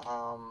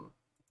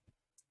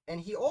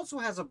 And he also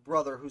has a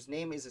brother whose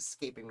name is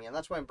escaping me, and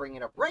that's why I'm bringing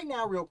it up right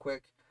now real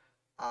quick.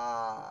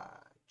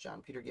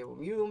 John Peter Gabriel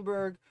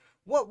Muhlenberg.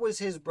 What was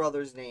his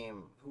brother's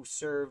name who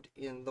served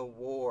in the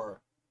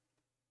war?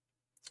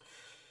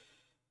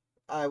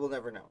 I will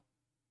never know.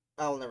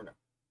 I will never know.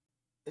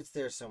 It's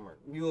there somewhere.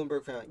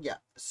 Muhlenberg family. Yeah.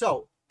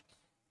 So,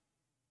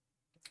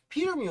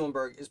 Peter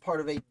Muhlenberg is part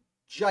of a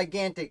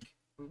gigantic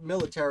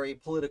military,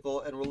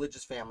 political, and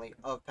religious family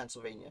of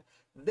Pennsylvania.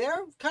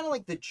 They're kind of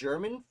like the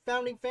German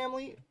founding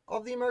family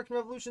of the American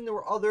Revolution. There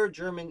were other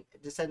German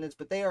descendants,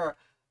 but they are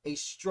a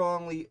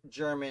strongly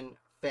German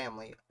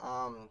family.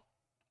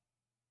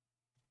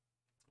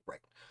 Right.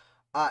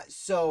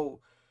 So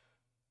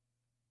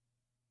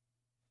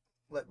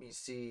let me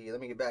see.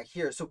 Let me get back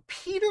here. So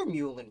Peter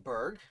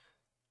Muhlenberg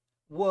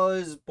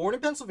was born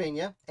in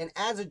Pennsylvania, and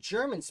as a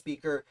German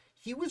speaker,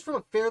 he was from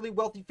a fairly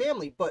wealthy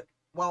family. But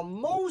while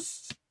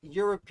most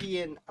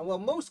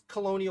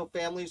colonial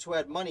families who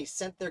had money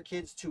sent their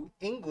kids to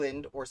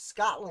England or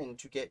Scotland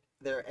to get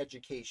their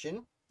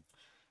education,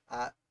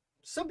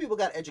 some people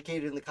got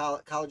educated in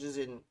the colleges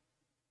in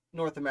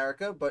North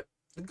America, but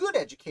the good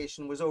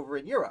education was over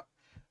in Europe.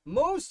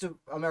 Most of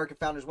American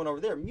founders went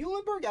over there.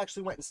 Muhlenberg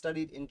actually went and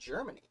studied in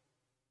Germany.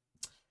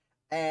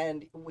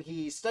 And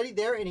he studied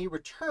there, and he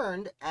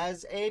returned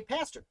as a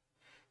pastor.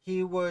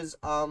 He was,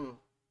 I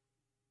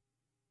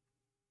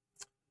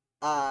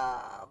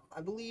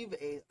believe,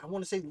 I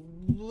want to say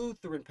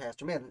Lutheran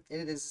pastor. Man,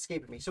 it is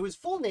escaping me. So his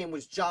full name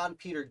was John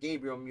Peter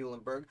Gabriel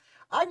Muhlenberg.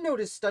 I've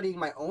noticed, studying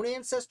my own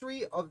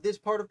ancestry of this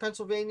part of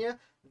Pennsylvania,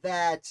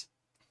 that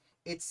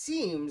it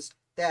seems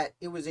that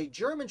it was a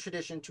German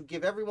tradition to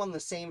give everyone the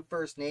same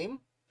first name,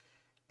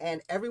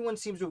 and everyone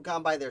seems to have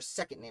gone by their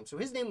second name. So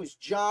his name was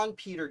John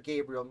Peter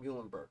Gabriel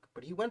Muhlenberg,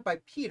 but he went by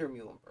Peter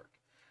Muhlenberg,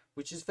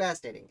 which is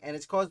fascinating. And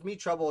it's caused me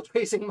trouble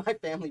tracing my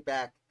family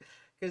back,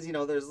 because,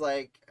 there's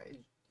like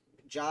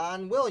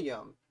John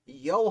William,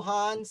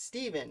 Johann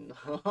Stephen.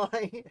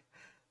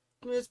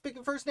 Let's pick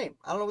a first name.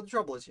 I don't know what the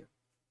trouble is here.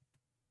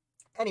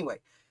 Anyway,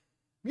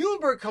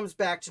 Muhlenberg comes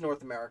back to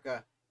North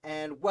America,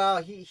 and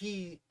while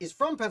he is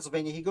from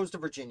Pennsylvania, he goes to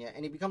Virginia,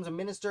 and he becomes a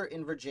minister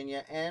in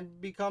Virginia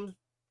and becomes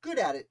good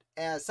at it.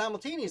 As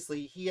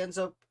simultaneously, he ends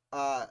up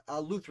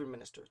a Lutheran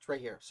minister. It's right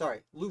here.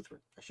 Sorry,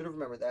 Lutheran. I should have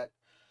remembered that.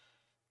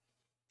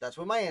 That's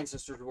what my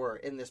ancestors were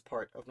in this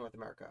part of North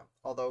America,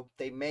 although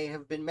they may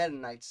have been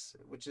Mennonites,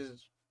 which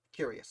is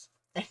curious.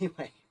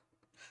 Anyway,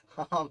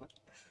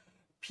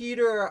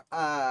 Peter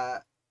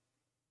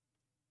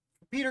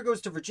goes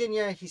to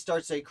Virginia. He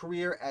starts a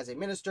career as a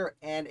minister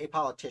and a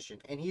politician,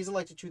 and he's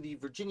elected to the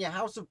Virginia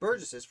House of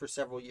Burgesses for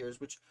several years,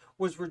 which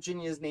was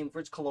Virginia's name for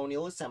its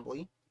colonial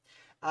assembly.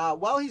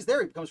 While he's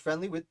there, he becomes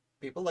friendly with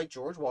people like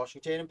George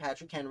Washington and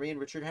Patrick Henry and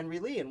Richard Henry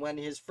Lee, and when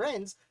his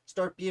friends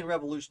start being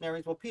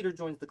revolutionaries, well, Peter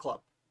joins the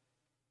club.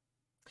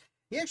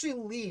 He actually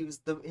leaves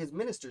his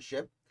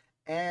ministership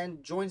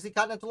and joins the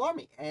Continental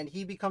Army, and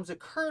he becomes a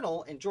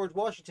colonel, and George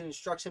Washington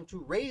instructs him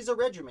to raise a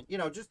regiment.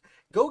 Just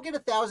go get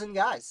 1,000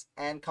 guys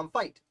and come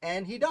fight,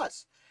 and he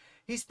does.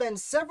 He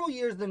spends several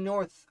years in the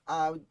North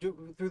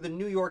through the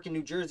New York and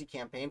New Jersey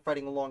campaign,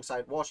 fighting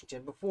alongside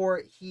Washington,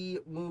 before he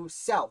moves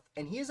south.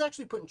 And he is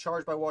actually put in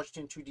charge by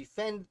Washington to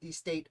defend the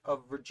state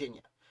of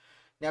Virginia.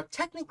 Now,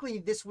 technically,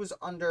 this was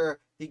under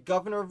the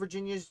governor of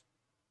Virginia's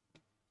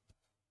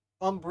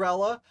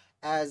umbrella,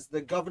 as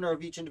the governor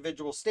of each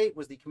individual state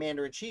was the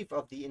commander-in-chief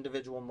of the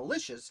individual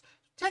militias.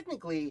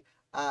 Technically,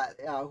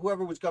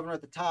 whoever was governor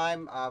at the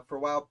time, for a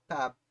while,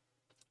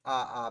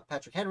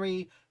 Patrick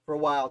Henry, for a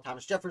while,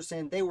 Thomas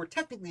Jefferson, they were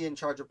technically in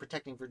charge of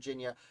protecting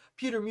Virginia.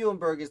 Peter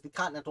Muhlenberg is the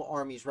Continental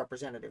Army's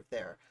representative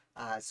there.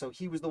 So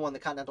he was the one the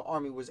Continental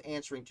Army was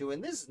answering to.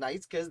 And this is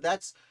nice because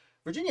that's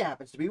Virginia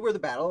happens to be where the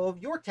Battle of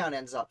Yorktown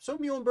ends up. So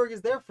Muhlenberg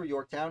is there for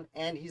Yorktown,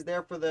 and he's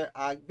there for the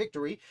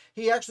victory.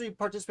 He actually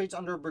participates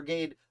under a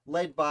brigade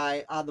led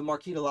by the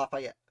Marquis de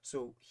Lafayette.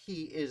 So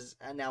he is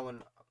now a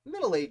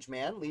middle-aged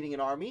man leading an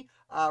army,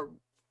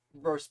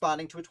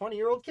 responding to a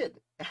 20-year-old kid.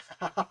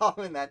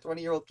 And that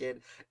 20-year-old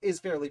kid is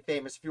fairly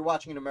famous. If you're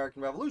watching an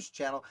American Revolution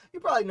channel, you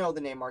probably know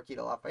the name Marquis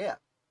de Lafayette.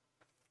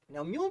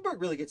 Now,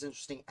 Muhlenberg really gets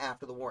interesting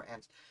after the war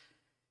ends.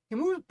 He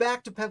moves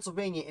back to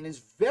Pennsylvania and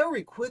is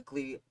very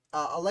quickly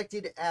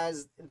elected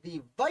as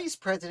the vice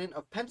president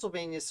of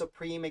Pennsylvania's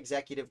Supreme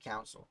Executive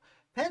Council.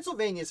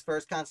 Pennsylvania's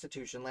first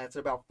constitution lasted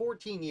about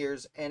 14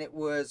 years, and it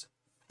was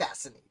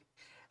fascinating.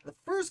 The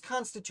first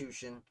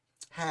constitution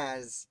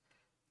has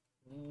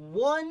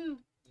one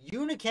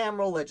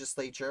unicameral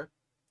legislature,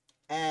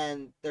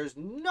 and there's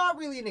not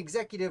really an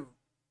executive.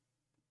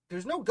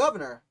 There's no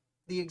governor.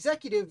 The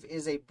executive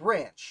is a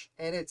branch,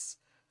 and it's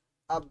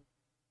a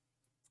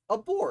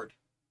board.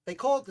 They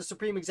call it the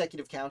Supreme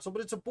Executive Council,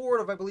 but it's a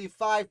board of, I believe,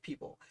 5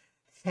 people.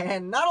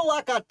 And not a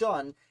lot got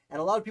done, and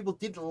a lot of people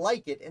didn't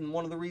like it, and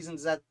one of the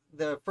reasons that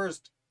the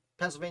first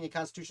Pennsylvania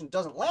Constitution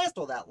doesn't last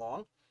all that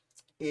long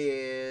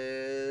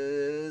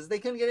is they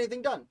couldn't get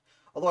anything done.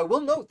 Although I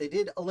will note, they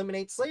did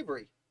eliminate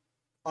slavery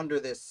under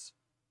this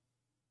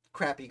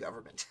crappy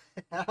government.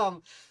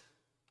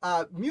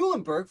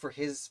 Muhlenberg, for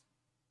his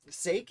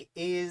sake,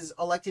 is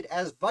elected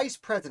as vice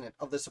president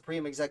of the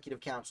Supreme Executive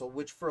Council,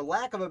 which, for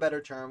lack of a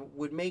better term,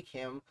 would make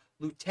him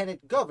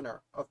lieutenant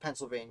governor of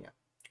Pennsylvania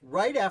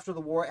right after the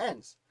war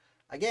ends.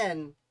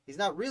 Again, he's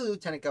not really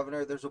lieutenant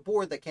governor. There's a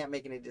board that can't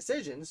make any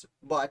decisions,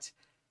 but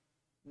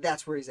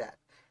that's where he's at.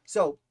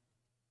 So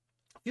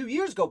a few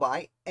years go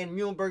by, and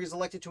Muhlenberg is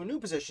elected to a new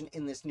position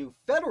in this new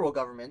federal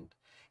government.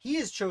 He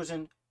is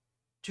chosen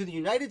to the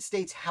United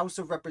States House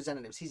of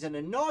Representatives. He's an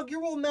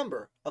inaugural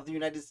member of the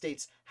United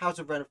States House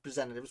of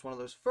Representatives, one of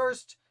those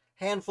first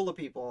handful of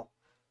people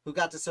who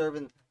got to serve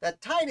in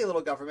that tiny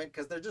little government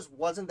because there just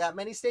wasn't that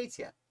many states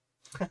yet.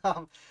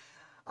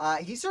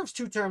 He serves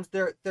 2 terms.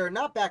 They're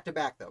not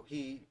back-to-back, though.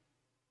 He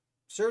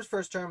serves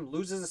first term,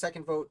 loses a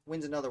second vote,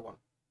 wins another one.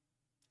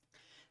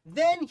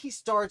 Then he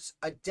starts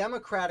a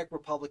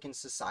Democratic-Republican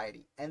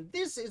society. And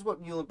this is what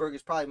Muhlenberg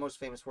is probably most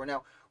famous for.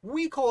 Now,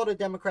 we call it a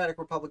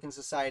Democratic-Republican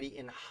society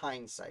in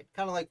hindsight.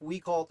 Kind of like we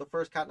call it the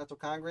First Continental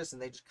Congress,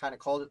 and they just kind of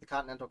called it the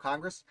Continental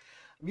Congress.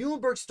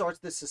 Muhlenberg starts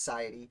this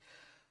society.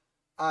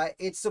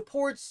 It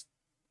supports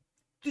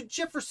the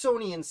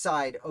Jeffersonian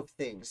side of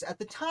things. At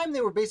the time,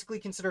 they were basically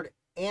considered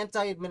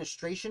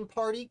anti-administration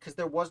party because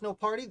there was no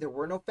party. There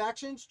were no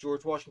factions.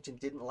 George Washington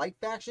didn't like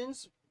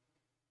factions.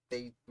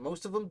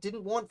 Most of them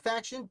didn't want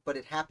faction, but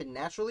it happened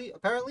naturally,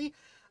 apparently.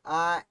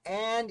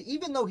 And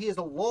even though he is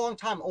a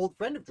long-time old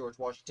friend of George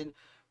Washington,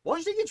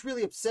 Washington gets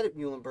really upset at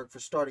Muhlenberg for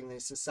starting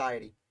this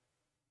society.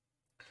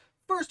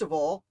 First of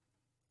all,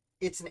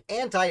 it's an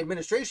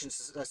anti-administration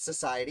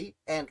society,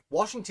 and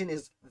Washington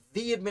is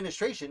the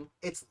administration.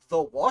 It's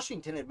the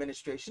Washington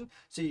administration,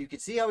 so you can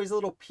see how he's a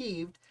little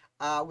peeved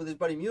with his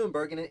buddy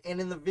Muhlenberg. And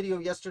in the video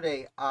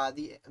yesterday,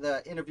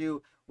 the interview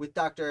with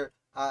Dr.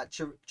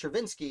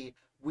 Chervinsky,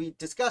 we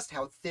discussed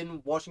how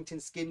thin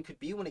Washington's skin could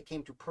be when it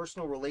came to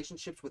personal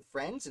relationships with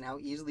friends and how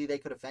easily they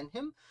could offend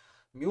him.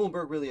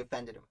 Muhlenberg really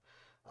offended him.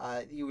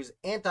 He was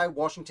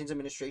anti-Washington's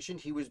administration.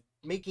 He was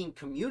making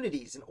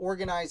communities and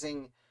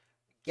organizing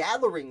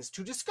gatherings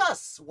to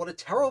discuss what a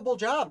terrible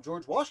job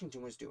George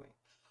Washington was doing.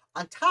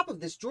 On top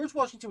of this, George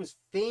Washington was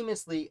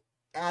famously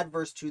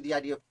adverse to the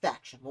idea of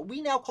faction. What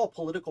we now call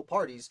political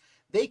parties,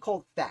 they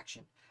called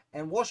faction.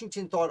 And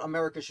Washington thought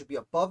America should be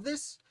above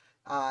this.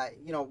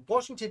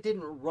 Washington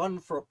didn't run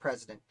for a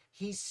president.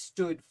 He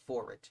stood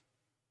for it.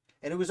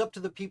 And it was up to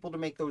the people to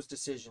make those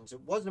decisions. It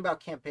wasn't about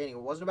campaigning.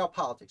 It wasn't about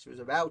politics. It was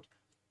about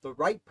the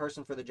right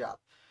person for the job.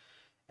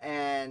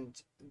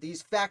 And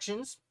these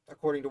factions,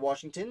 according to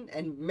Washington,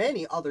 and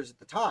many others at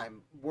the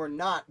time, were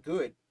not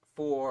good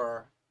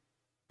for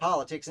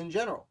politics in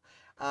general.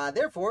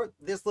 Therefore,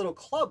 this little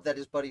club that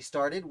his buddy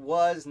started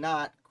was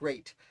not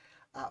great.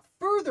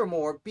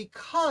 Furthermore,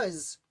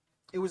 because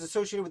it was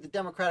associated with the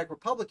Democratic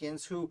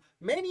Republicans, who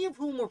many of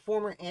whom were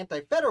former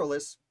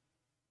anti-federalists,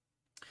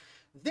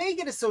 they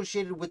get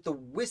associated with the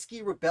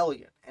Whiskey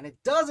Rebellion. And it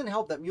doesn't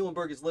help that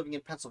Muhlenberg is living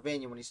in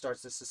Pennsylvania when he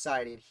starts this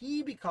society, and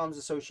he becomes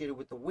associated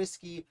with the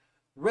Whiskey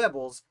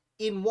Rebels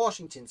in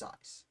Washington's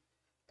eyes,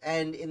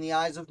 and in the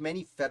eyes of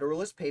many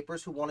Federalist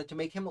papers who wanted to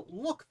make him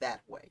look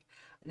that way.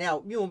 Now,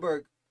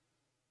 Muhlenberg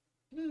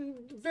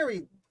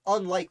very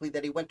unlikely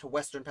that he went to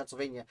Western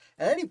Pennsylvania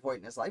at any point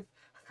in his life,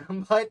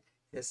 but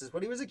this is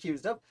what he was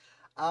accused of.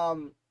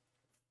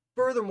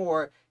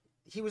 Furthermore,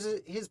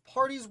 his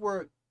parties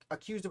were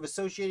accused of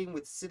associating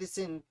with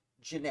Citizen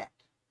Genet.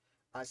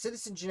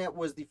 Citizen Genet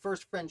was the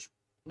first French,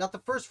 not the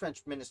first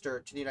French minister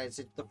to the United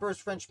States, the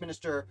first French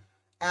minister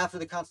after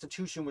the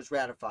Constitution was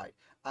ratified,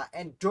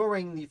 and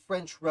during the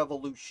French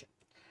Revolution.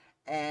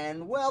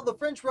 And, well, the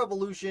French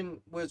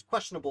Revolution was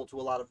questionable to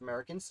a lot of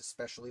Americans,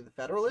 especially the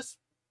Federalists.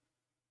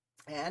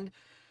 And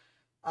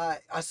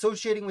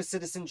associating with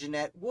Citizen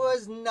Genet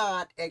was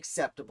not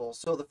acceptable.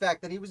 So the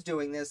fact that he was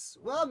doing this,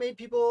 well, made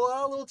people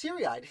a little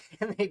teary-eyed,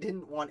 and they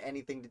didn't want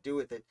anything to do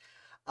with it.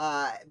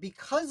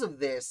 Because of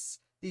this,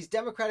 these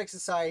democratic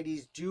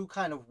societies do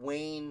kind of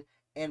wane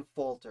and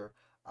falter.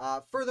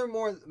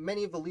 Furthermore,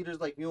 many of the leaders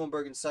like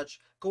Muhlenberg and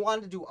such go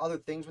on to do other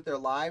things with their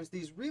lives.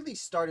 These really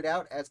started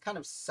out as kind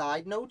of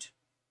side note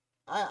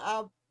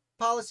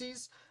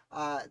policies,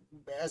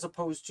 as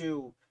opposed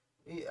to,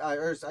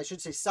 or I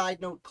should say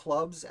side note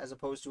clubs, as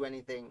opposed to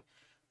anything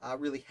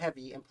really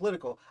heavy and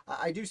political.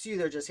 I do see you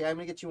there, Jesse. I'm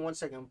going to get to you in 1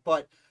 second.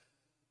 But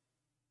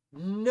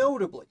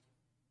notably,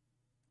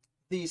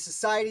 the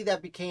society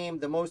that became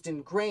the most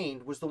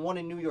ingrained was the one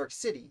in New York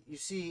City. You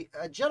see,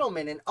 a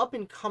gentleman, an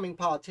up-and-coming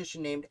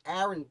politician named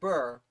Aaron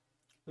Burr,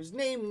 whose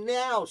name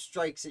now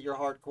strikes at your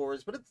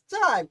hardcores, but at the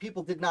time,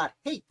 people did not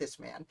hate this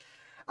man.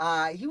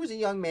 He was a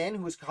young man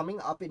who was coming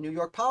up in New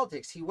York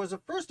politics. He was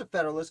at first a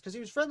Federalist because he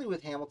was friendly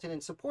with Hamilton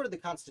and supported the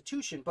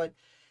Constitution, but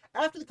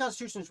after the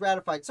Constitution was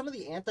ratified, some of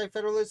the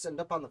Anti-Federalists end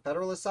up on the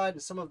Federalist side,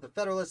 and some of the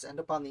Federalists end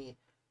up on the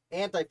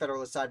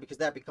Anti-Federalist side because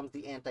that becomes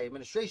the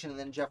anti-administration, and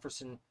then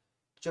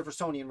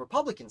Jeffersonian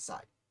Republican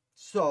side.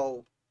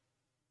 So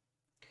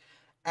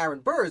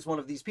Aaron Burr is one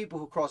of these people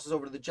who crosses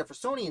over to the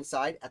Jeffersonian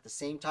side. At the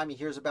same time, he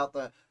hears about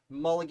the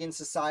Mulligan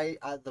Society,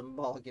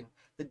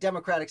 the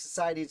Democratic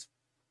Societies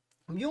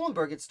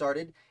Muhlenberg had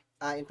started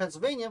in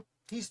Pennsylvania.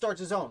 He starts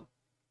his own.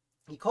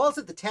 He calls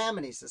it the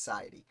Tammany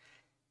Society.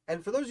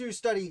 And for those of you who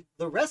study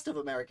the rest of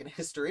American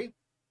history,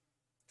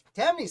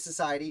 Tammany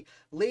Society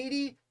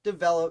later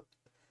developed,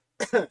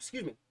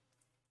 excuse me,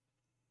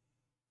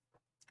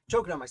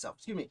 choking on myself,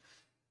 excuse me.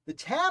 The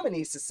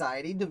Tammany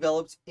Society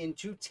developed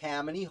into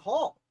Tammany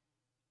Hall,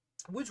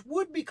 which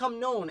would become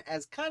known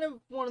as kind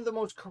of one of the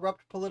most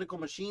corrupt political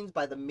machines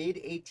by the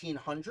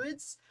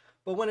mid-1800s.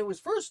 But when it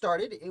was first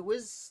started, it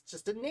was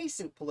just a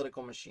nascent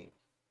political machine.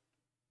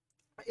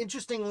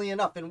 Interestingly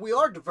enough, and we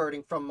are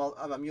diverting from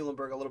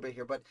Muhlenberg a little bit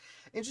here, but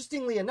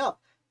interestingly enough,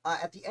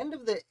 at the end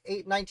of the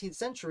 19th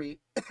century,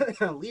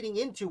 leading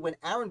into when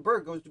Aaron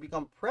Burr goes to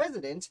become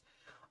president,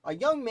 a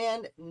young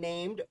man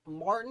named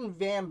Martin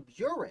Van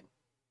Buren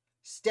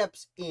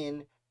steps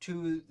in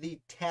to the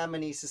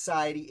Tammany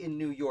Society in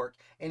New York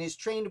and is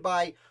trained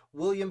by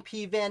William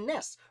P. Van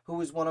Ness, who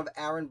was one of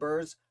Aaron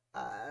Burr's,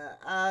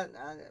 I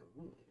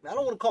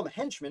don't want to call him a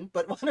henchman,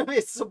 but one of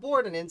his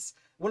subordinates,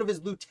 one of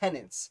his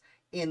lieutenants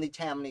in the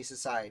Tammany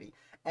Society.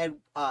 And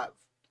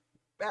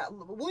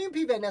William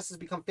P. Van Ness has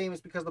become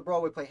famous because of the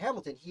Broadway play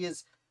Hamilton. He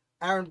is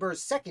Aaron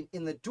Burr's second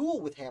in the duel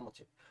with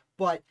Hamilton.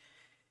 But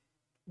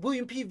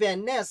William P.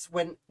 Van Ness,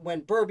 when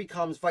Burr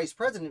becomes vice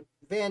president,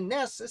 Van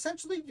Ness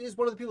essentially is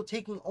one of the people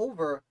taking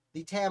over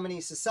the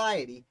Tammany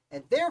Society.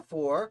 And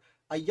therefore,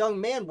 a young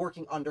man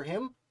working under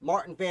him,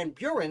 Martin Van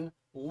Buren,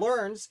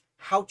 learns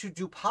how to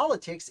do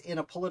politics in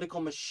a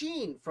political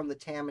machine from the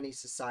Tammany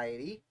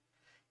Society.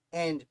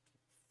 And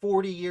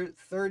 30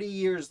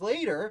 years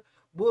later,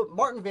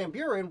 Martin Van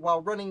Buren,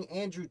 while running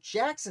Andrew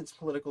Jackson's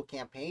political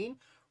campaign,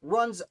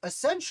 runs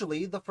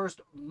essentially the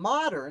first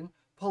modern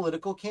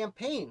political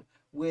campaign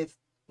with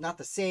not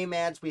the same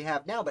ads we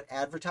have now, but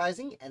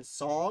advertising and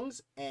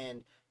songs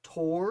and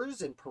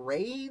tours and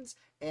parades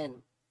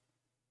and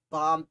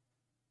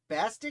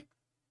bombasticness.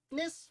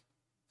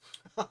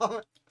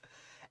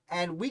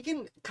 And we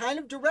can kind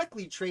of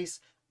directly trace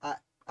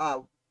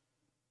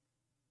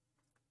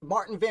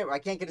Martin Van, I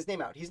can't get his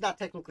name out. He's not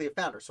technically a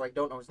founder, so I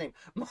don't know his name.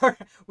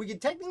 We can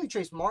technically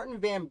trace Martin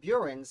Van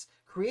Buren's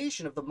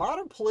creation of the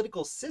modern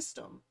political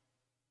system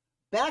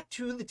back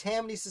to the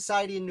Tammany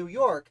Society in New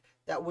York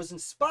that was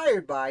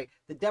inspired by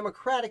the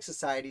democratic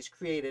societies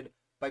created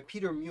by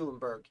Peter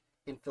Muhlenberg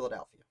in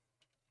Philadelphia.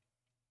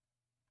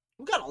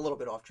 We got a little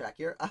bit off track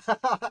here.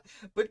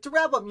 But to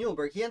wrap up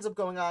Muhlenberg, he ends up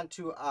going on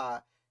to,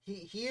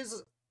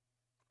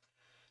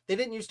 they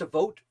didn't used to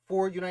vote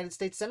for United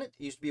States Senate.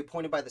 It used to be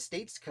appointed by the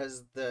states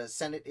because the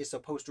Senate is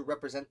supposed to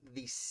represent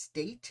the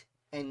state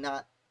and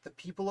not the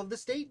people of the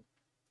state.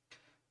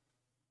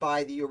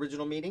 By the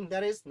original meeting,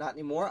 that is. Not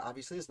anymore.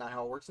 Obviously, it's not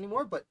how it works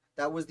anymore, but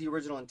that was the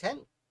original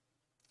intent.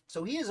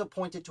 So he is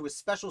appointed to a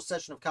special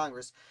session of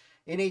Congress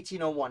in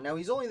 1801. Now,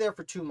 he's only there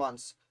for 2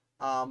 months,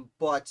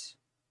 but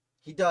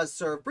he does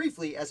serve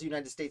briefly as a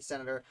United States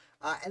Senator.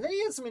 And then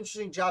he has some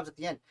interesting jobs at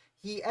the end.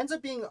 He ends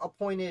up being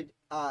appointed,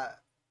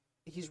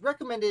 he's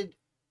recommended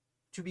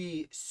to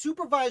be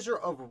supervisor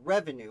of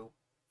revenue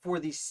for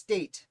the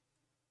state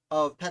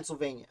of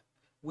Pennsylvania.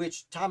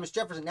 which Thomas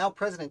Jefferson, now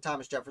President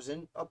Thomas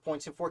Jefferson,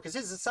 appoints him for, because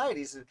his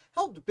societies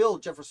helped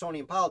build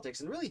Jeffersonian politics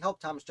and really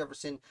helped Thomas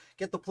Jefferson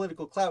get the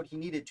political clout he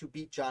needed to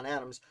beat John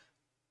Adams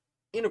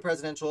in a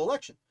presidential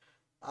election.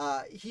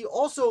 He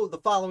also, the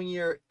following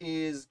year,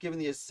 is given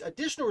the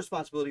additional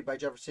responsibility by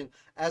Jefferson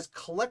as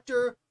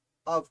collector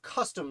of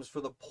customs for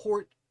the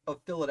port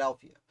of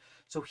Philadelphia.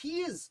 So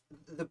he is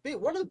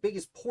one of the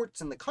biggest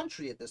ports in the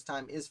country at this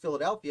time is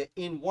Philadelphia,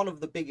 in one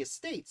of the biggest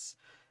states.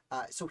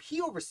 So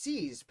he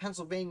oversees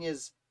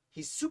Pennsylvania's,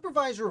 he's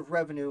supervisor of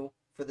revenue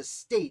for the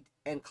state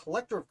and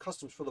collector of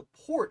customs for the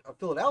port of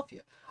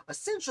Philadelphia.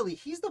 Essentially,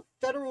 he's the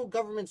federal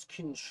government's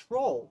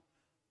control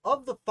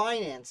of the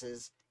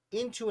finances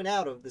into and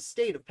out of the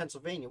state of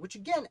Pennsylvania, which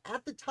again,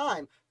 at the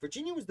time,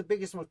 Virginia was the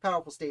biggest, most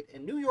powerful state,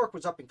 and New York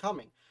was up and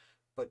coming.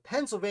 But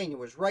Pennsylvania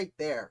was right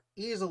there,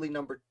 easily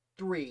number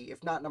 3,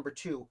 if not number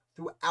 2,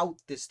 throughout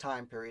this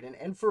time period,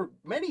 and for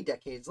many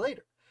decades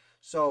later.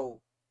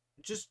 So,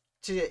 just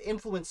to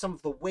influence some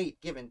of the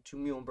weight given to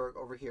Muhlenberg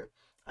over here.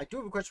 I do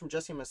have a question from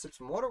Jesse. I'm going to sip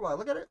some water while I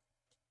look at it.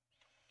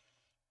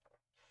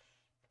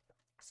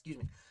 Excuse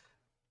me.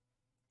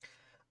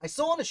 I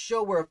saw on a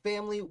show where a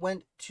family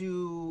went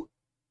to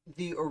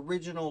the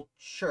original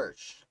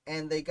church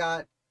and they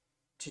got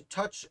to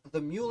touch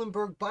the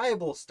Muhlenberg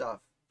Bible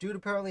stuff. Dude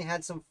apparently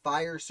had some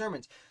fire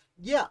sermons.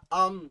 Yeah,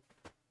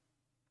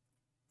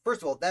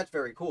 first of all, that's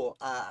very cool.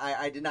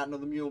 I did not know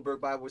the Muhlenberg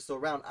Bible was still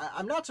around.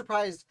 I'm not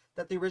surprised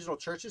that the original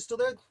church is still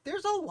there.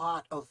 There's a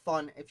lot of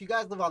fun if you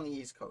guys live on the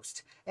East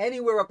Coast,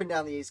 anywhere up and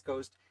down the East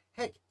Coast,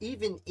 heck,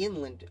 even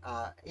inland,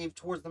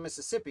 towards the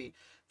Mississippi,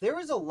 there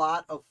is a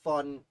lot of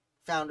fun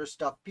founder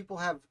stuff. People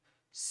have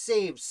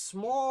saved,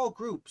 small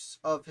groups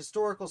of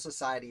historical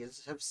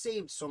societies have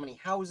saved so many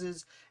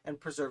houses and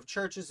preserved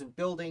churches and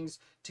buildings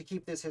to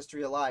keep this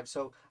history alive.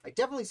 So I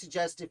definitely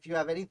suggest, if you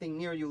have anything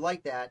near you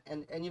like that,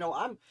 and you know,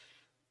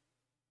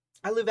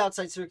 I live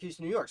outside Syracuse,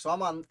 New York, so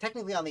I'm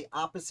technically on the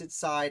opposite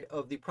side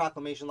of the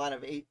proclamation line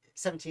of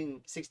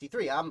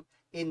 1763. I'm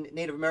in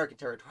Native American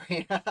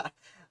territory.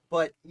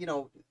 But, you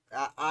know,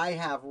 I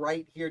have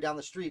right here down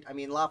the street, I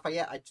mean,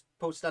 Lafayette, I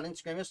posted on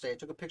Instagram yesterday, I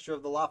took a picture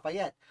of the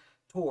Lafayette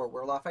tour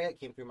where Lafayette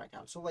came through my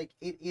town. So, like,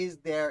 it is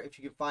there if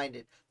you can find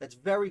it. That's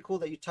very cool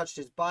that you touched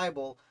his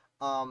Bible.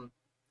 I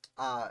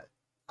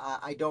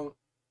do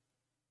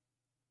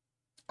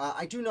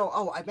know,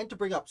 oh, I meant to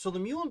bring up, so the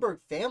Muhlenberg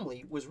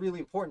family was really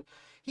important.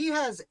 He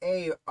has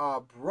a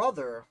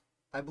brother,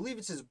 I believe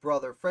it's his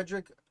brother,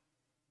 Frederick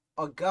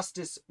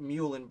Augustus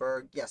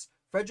Muhlenberg. Yes,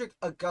 Frederick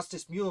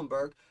Augustus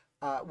Muhlenberg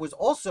was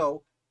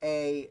also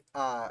a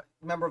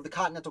member of the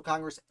Continental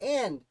Congress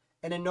and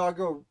an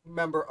inaugural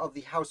member of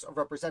the House of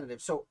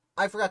Representatives. So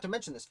I forgot to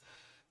mention this.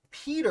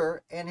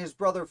 Peter and his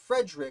brother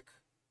Frederick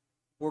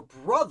were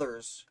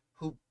brothers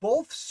who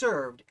both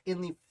served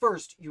in the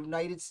first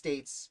United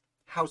States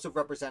House of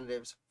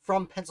Representatives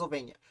from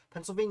Pennsylvania.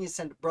 Pennsylvania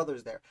sent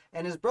brothers there.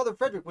 And his brother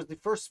Frederick was the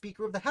first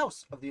Speaker of the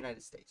House of the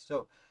United States.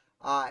 So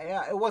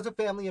yeah, it was a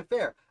family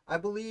affair. I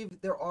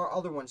believe there are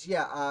other ones.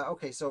 Yeah,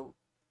 okay, so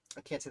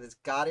I can't say this.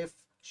 Goddiff,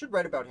 should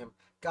write about him.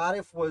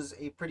 Goddiff was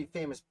a pretty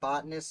famous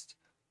botanist.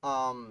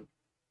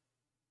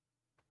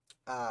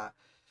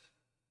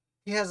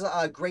 He has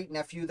a great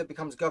nephew that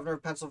becomes governor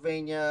of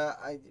Pennsylvania.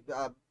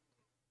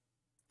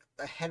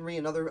 Henry,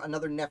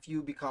 another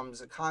nephew,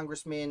 becomes a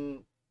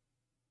congressman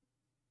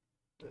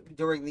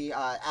during the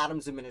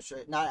Adams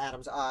administration. Not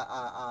Adams,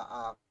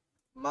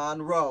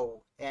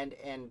 Monroe,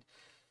 and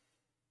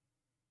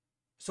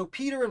so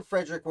Peter and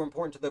Frederick were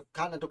important to the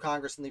Continental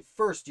Congress and the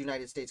first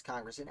United States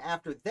Congress. And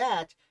after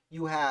that,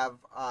 you have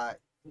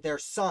their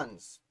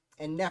sons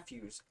and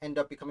nephews end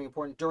up becoming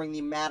important during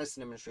the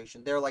Madison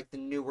administration. They're like the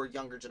newer,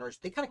 younger generation.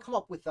 They kind of come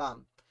up with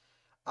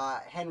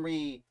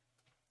Henry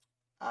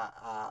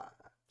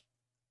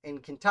in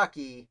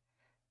Kentucky,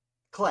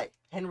 Clay.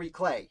 Henry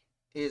Clay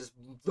is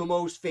the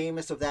most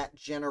famous of that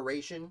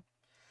generation.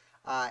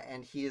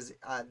 And he is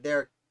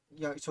there,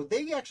 you know, so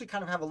they actually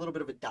kind of have a little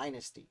bit of a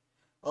dynasty.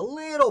 A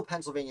little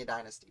Pennsylvania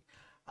dynasty,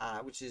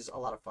 which is a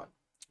lot of fun.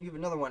 You have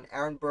another one.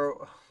 Aaron Burr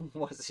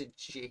was a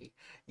G.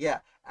 Yeah,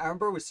 Aaron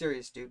Burr was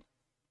serious, dude.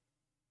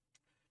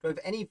 Do I have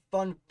any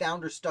fun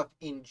founder stuff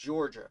in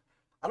Georgia?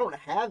 I don't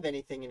have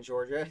anything in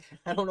Georgia.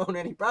 I don't own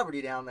any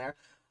property down there.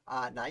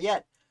 Not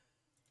yet.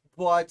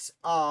 But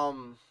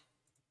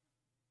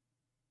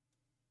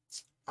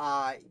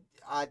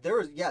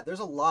there's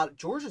a lot.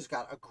 Georgia's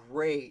got a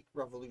great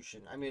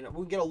revolution. I mean,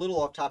 we'll get a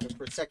little off topic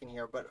for a second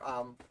here, but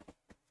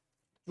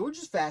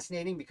Georgia's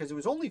fascinating because it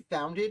was only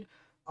founded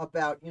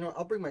about, you know,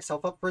 I'll bring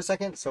myself up for a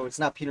second so it's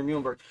not Peter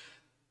Muhlenberg.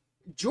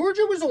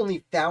 Georgia was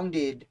only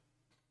founded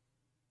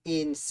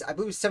in, I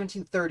believe,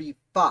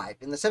 1735,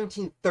 in the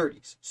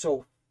 1730s.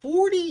 So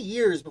 40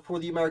 years before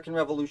the American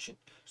Revolution.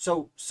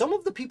 So some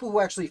of the people who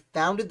actually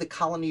founded the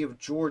colony of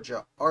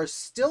Georgia are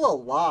still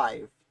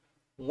alive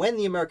when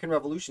the American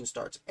Revolution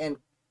starts. And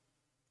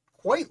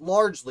quite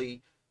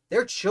largely,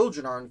 their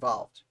children are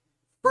involved.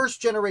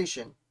 First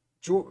generation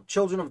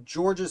children of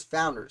Georgia's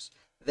founders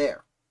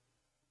there.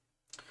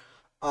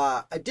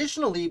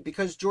 Additionally,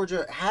 because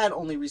Georgia had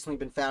only recently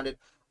been founded,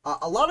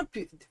 A lot of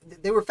people,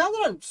 they were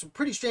founded on some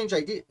pretty strange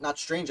ideas, not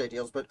strange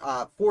ideals, but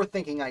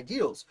forward-thinking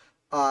ideals.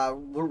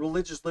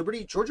 Religious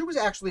liberty. Georgia was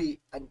actually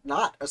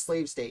not a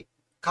slave state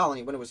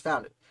colony when it was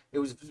founded. It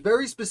was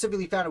very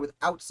specifically founded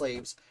without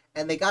slaves,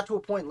 and they got to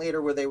a point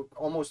later where they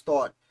almost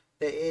thought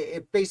that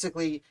it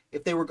basically,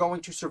 if they were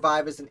going to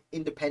survive as an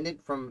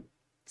independent from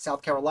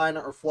South Carolina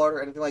or Florida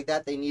or anything like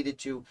that, they needed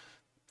to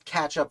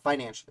catch up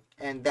financially,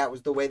 and that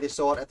was the way they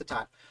saw it at the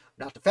time.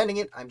 I'm not defending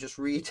it. I'm just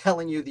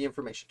retelling you the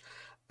information.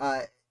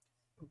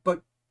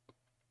 But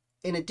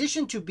in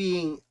addition to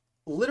being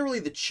literally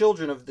the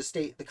children of the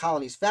state, the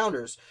colony's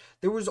founders,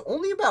 there was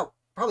only about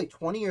probably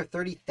 20 or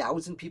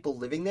 30,000 people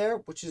living there,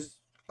 which is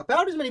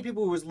about as many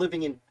people who was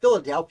living in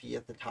Philadelphia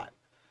at the time.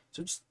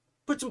 So just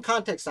put some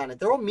context on it.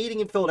 They're all meeting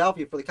in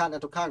Philadelphia for the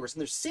Continental Congress,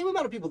 and there's the same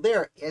amount of people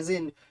there as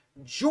in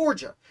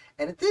Georgia.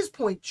 And at this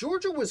point,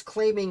 Georgia was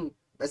claiming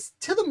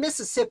to the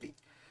Mississippi.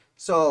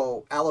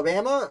 So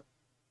Alabama,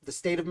 the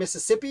state of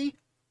Mississippi,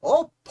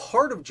 all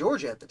part of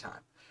Georgia at the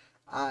time.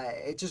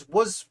 It just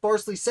was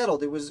sparsely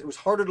settled. It was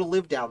harder to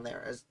live down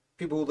there, as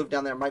people who live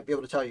down there might be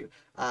able to tell you.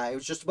 It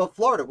was just above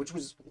Florida, which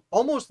was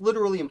almost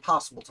literally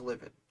impossible to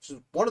live in, which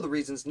is one of the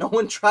reasons no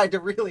one tried to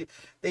really.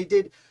 They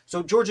did.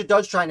 So Georgia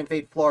does try and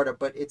invade Florida,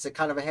 but it's a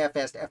kind of a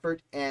half-assed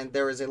effort, and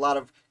there is a lot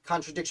of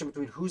contradiction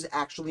between who's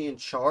actually in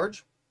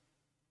charge.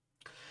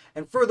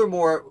 And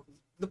furthermore,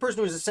 the person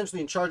who is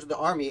essentially in charge of the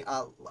army,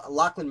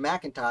 Lachlan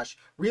McIntosh,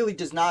 really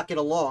does not get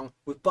along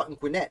with Button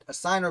Gwinnett, a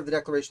signer of the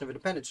Declaration of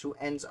Independence, who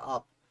ends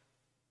up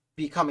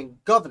becoming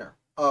governor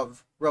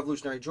of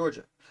revolutionary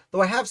Georgia.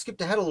 Though I have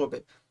skipped ahead a little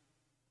bit.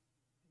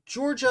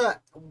 Georgia,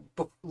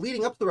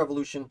 leading up to the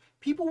revolution,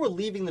 people were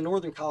leaving the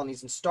northern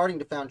colonies and starting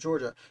to found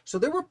Georgia. So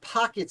there were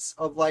pockets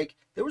of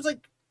there was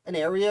an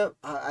area,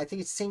 I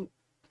think it's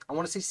I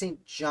want to say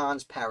St.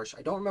 John's Parish.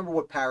 I don't remember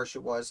what parish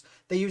it was.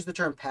 They used the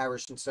term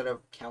parish instead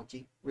of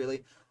county,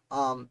 really.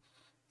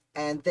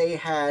 And they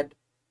had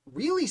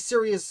really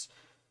serious,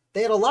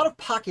 they had a lot of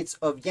pockets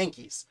of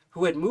Yankees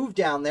who had moved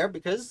down there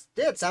because,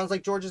 yeah, it sounds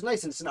like Georgia's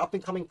nice and it's an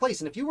up-and-coming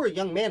place. And if you were a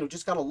young man who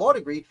just got a law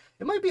degree,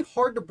 it might be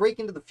hard to break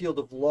into the field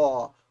of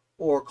law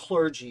or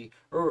clergy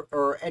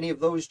or any of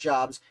those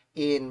jobs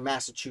in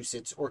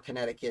Massachusetts or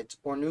Connecticut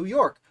or New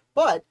York.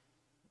 But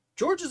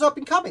Georgia's up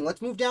and coming.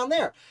 Let's move down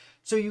there.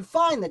 So you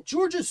find that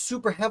Georgia's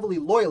super heavily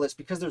loyalist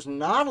because there's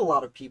not a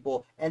lot of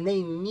people and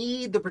they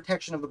need the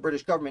protection of the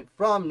British government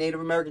from Native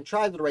American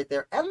tribes that are right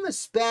there and the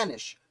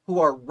Spanish who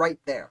are right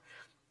there.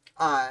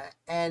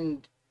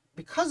 And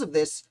because of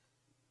this,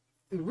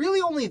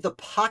 really only the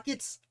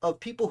pockets of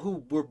people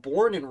who were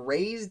born and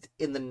raised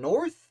in the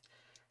North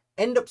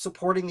end up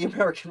supporting the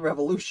American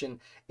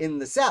Revolution in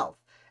the South.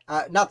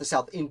 Not the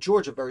South, in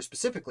Georgia very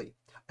specifically.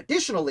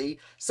 Additionally,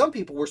 some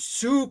people were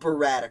super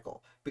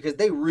radical because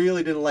they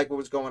really didn't like what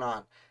was going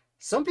on.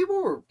 Some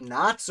people were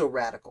not so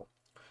radical.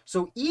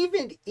 So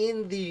even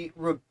in the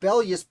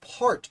rebellious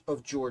part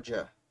of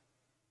Georgia,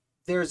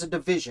 there's a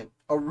division,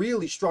 a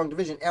really strong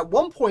division. At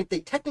one point, they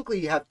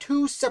technically have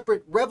two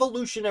separate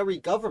revolutionary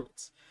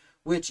governments,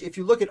 which, if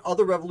you look at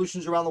other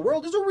revolutions around the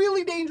world, is a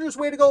really dangerous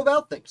way to go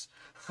about things.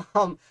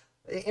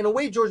 In a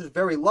way, Georgia is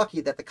very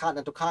lucky that the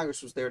Continental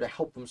Congress was there to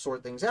help them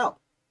sort things out.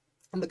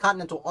 And the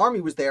Continental Army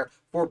was there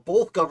for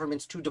both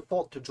governments to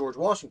default to George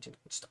Washington.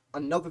 It's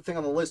another thing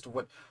on the list of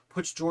what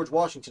puts George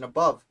Washington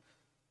above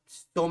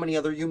so many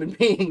other human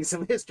beings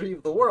in the history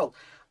of the world.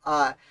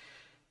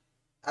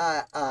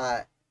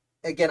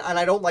 Again, and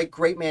I don't like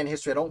great man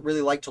history. I don't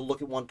really like to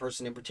look at one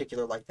person in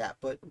particular like that.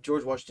 But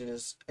George Washington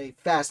is a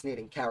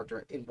fascinating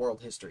character in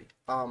world history.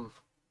 On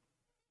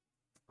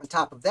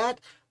top of that,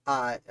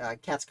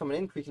 cats coming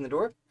in, creaking the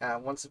door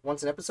once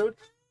an episode.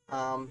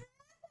 Oh,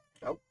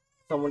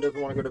 someone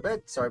doesn't want to go to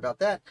bed. Sorry about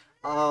that.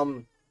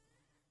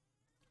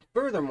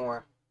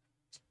 Furthermore,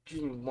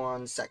 give me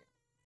 1 second.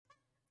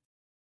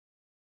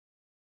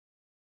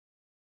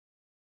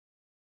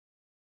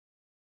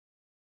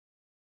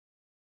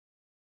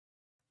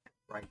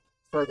 Right.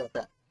 Sorry about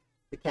that.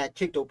 The cat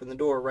kicked open the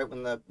door right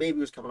when the baby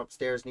was coming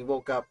upstairs, and he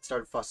woke up and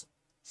started fussing.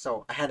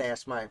 So I had to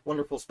ask my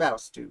wonderful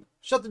spouse to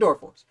shut the door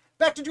for us.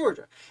 Back to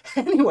Georgia.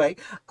 Anyway,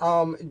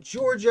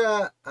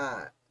 Georgia.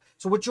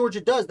 So what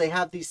Georgia does, they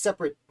have these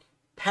separate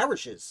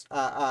parishes.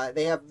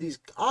 They have these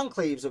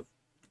enclaves of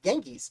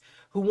Yankees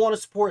who want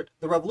to support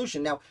the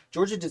revolution. Now,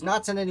 Georgia does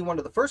not send anyone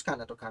to the First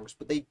Continental Congress,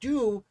 but they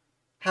do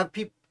have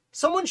people.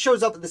 Someone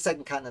shows up at the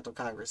Second Continental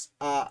Congress.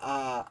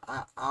 I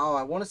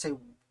want to say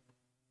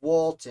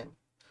Walton.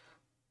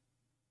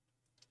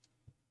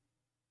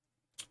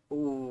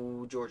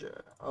 Ooh,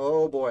 Georgia.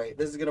 Oh boy,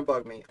 this is gonna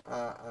bug me.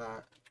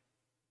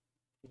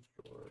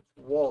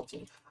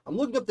 Walton. I'm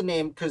looking up the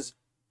name because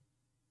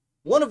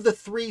one of the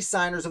 3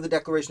 signers of the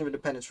Declaration of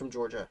Independence from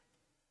Georgia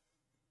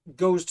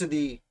goes to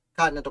the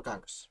Continental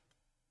Congress.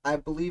 I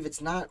believe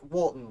it's not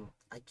Walton.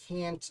 I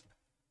can't.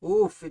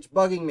 Oof, it's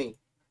bugging me.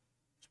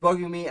 It's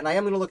bugging me, and I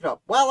am going to look it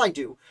up. While I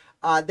do,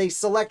 they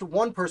select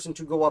one person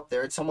to go up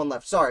there, and someone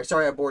left. Sorry,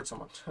 I bored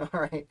someone. All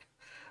right.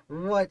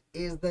 What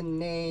is the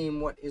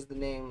name? What is the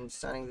name?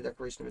 Signing the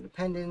Declaration of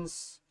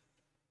Independence.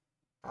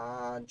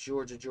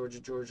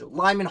 Georgia.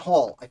 Lyman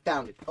Hall. I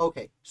found it.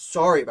 Okay,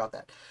 sorry about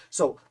that.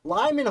 So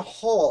Lyman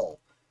Hall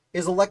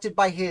is elected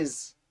by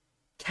his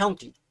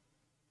county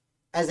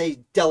as a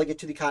delegate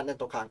to the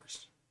Continental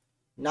Congress.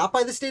 Not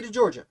by the state of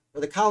Georgia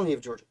or the colony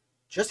of Georgia.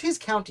 Just his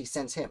county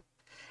sends him.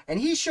 And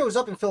he shows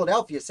up in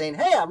Philadelphia saying,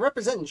 hey, I'm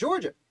representing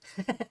Georgia.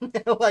 And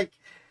they're like,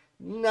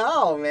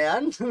 no,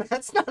 man,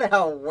 that's not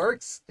how it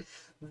works.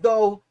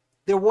 Though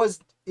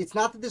it's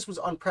not that this was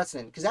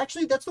unprecedented, because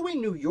actually that's the way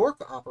New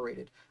York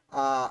operated.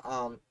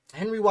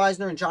 Henry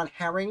Wisner and John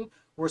Herring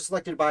were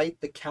selected by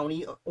the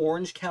county,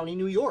 Orange County,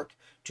 New York,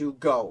 to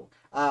go.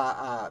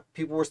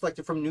 People were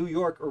selected from New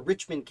York, or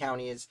Richmond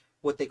County is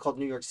what they called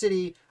New York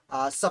City.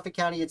 Suffolk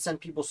County had sent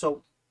people,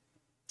 so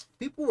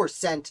people were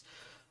sent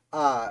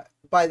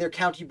by their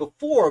county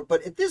before,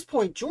 but at this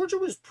point, Georgia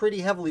was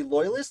pretty heavily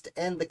loyalist,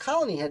 and the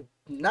colony had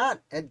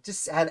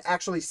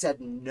actually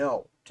said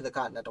no to the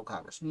Continental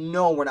Congress.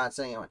 No, we're not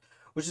sending anyone,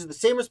 which is the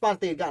same response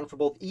they had gotten for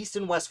both East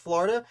and West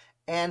Florida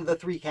and the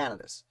three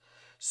Canadas.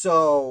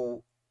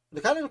 So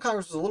the Continental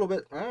Congress was a little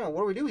bit, I don't know,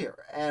 what do we do here?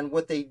 And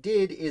what they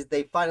did is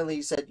they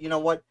finally said, you know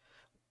what?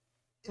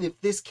 If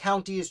this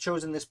county has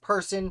chosen this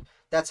person,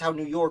 that's how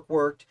New York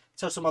worked.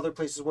 That's how some other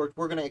places worked.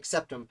 We're going to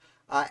accept them.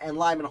 And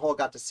Lyman Hall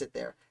got to sit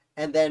there.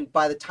 And then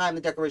by the time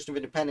the Declaration of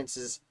Independence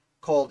is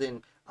called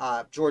in,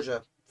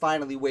 Georgia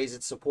finally weighs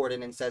its support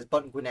in and says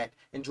Button Gwinnett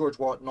and George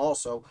Walton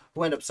also,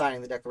 who end up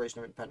signing the Declaration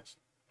of Independence.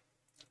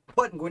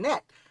 Button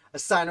Gwinnett, a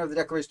signer of the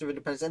Declaration of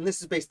Independence, and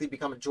this has basically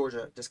become a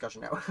Georgia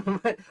discussion now,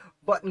 but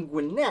Button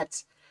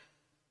Gwinnett,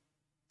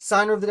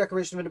 signer of the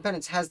Declaration of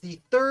Independence, has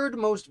the third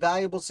most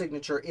valuable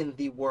signature in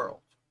the world.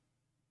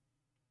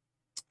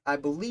 I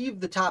believe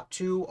the top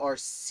two are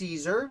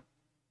Caesar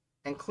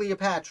and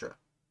Cleopatra,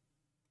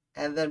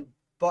 and then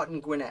Button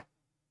Gwinnett.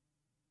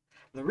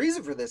 And the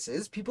reason for this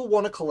is people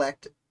want to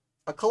collect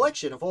a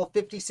collection of all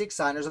 56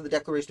 signers of the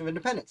Declaration of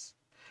Independence.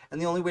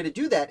 And the only way to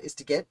do that is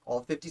to get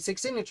all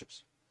 56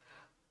 signatures.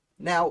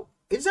 Now,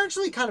 it's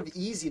actually kind of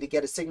easy to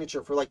get a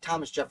signature for like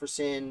Thomas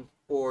Jefferson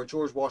or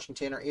George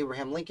Washington or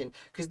Abraham Lincoln,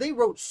 because they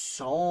wrote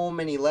so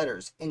many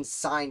letters and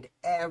signed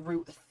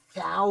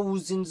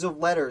thousands of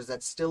letters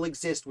that still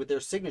exist with their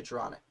signature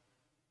on it.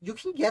 You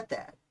can get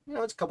that. You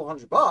know, it's a couple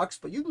 $100,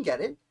 but you can get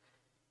it.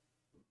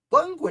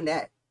 Button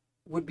Gwinnett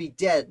would be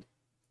dead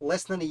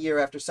less than a year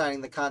after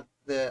signing the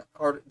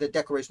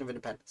Declaration of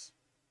Independence.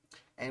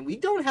 And we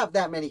don't have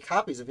that many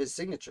copies of his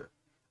signature.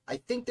 I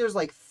think there's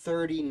like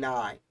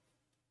 39.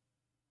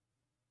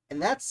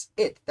 And that's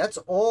it. That's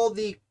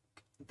the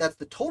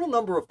total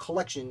number of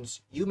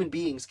collections human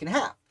beings can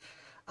have.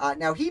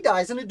 Now, he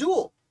dies in a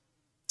duel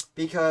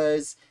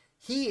because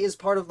he is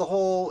part of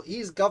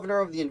he's governor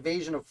of the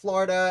invasion of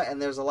Florida,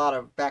 and there's a lot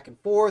of back and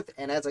forth.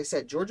 And as I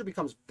said, Georgia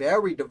becomes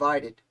very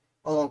divided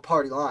along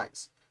party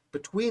lines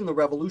between the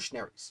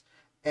revolutionaries.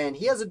 And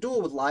he has a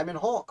duel with Lyman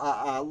Hall.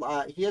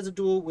 He has a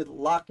duel with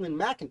Lachlan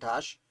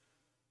McIntosh,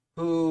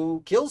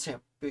 who kills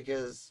him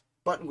because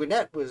Button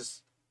Gwinnett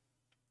was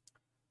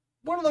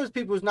one of those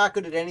people who's not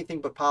good at anything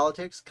but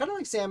politics, kind of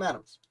like Sam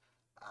Adams.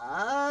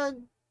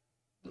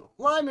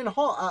 Lachlan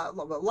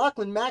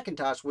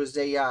McIntosh was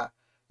a,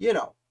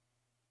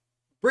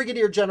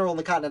 brigadier general in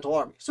the Continental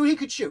Army, so he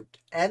could shoot,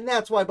 and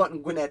that's why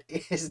Button Gwinnett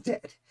is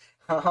dead.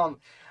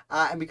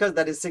 And because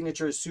that his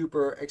signature is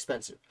super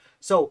expensive.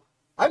 So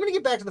I'm going to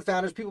get back to the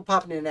founders, people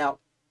popping in and out.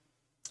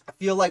 I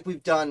feel like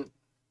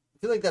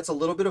that's a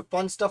little bit of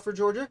fun stuff for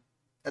Georgia.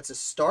 That's a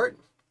start.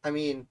 I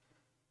mean,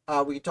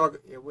 I could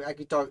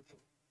talk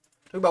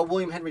about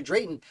William Henry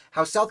Drayton,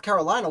 how South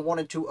Carolina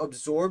wanted to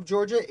absorb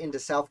Georgia into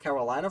South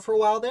Carolina for a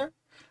while there.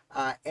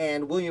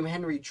 And William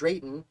Henry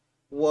Drayton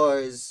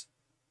was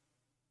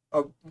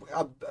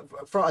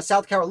from a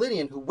South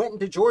Carolinian who went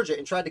into Georgia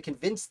and tried to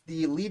convince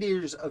the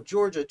leaders of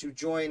Georgia to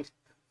join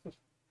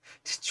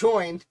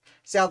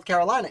South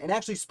Carolina, and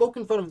actually spoke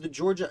in front of the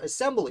Georgia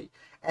Assembly,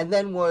 and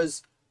then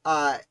was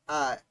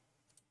the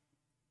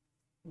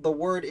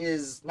word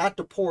is not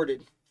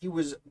deported. He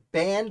was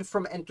banned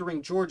from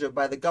entering Georgia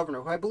by the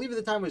governor, who I believe at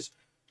the time was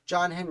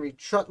John Henry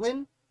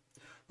Trutlin,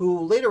 who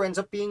later ends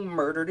up being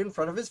murdered in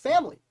front of his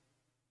family.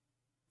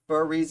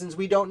 For reasons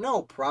we don't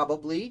know,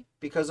 probably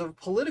because of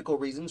political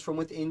reasons from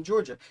within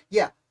Georgia.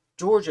 Yeah,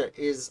 Georgia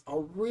is a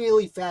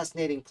really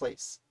fascinating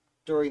place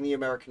during the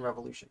American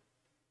Revolution.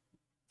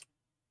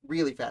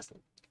 Really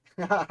fascinating.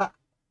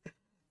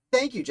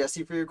 Thank you,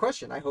 Jesse, for your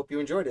question. I hope you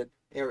enjoyed it,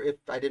 or if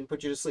I didn't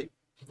put you to sleep.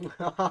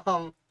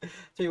 Tell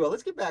you what,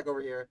 let's get back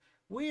over here.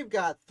 We've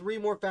got 3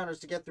 more founders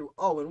to get through.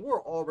 Oh, and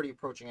we're already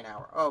approaching an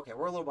hour. Okay,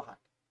 we're a little behind.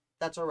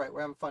 That's all right.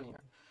 We're having fun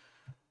here.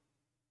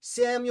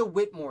 Samuel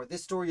Whitmore.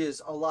 This story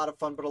is a lot of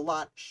fun, but a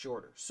lot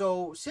shorter.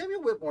 So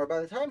Samuel Whitmore,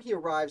 by the time he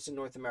arrives in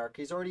North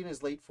America, he's already in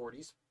his late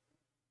 40s.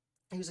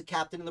 He was a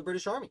captain in the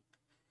British Army.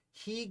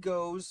 He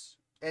goes,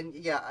 and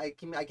yeah, I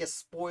guess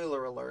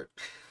spoiler alert.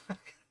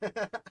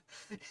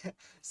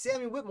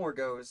 Samuel Whitmore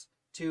goes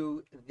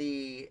to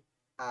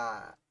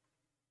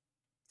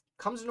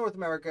comes to North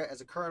America as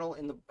a colonel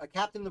a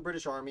captain in the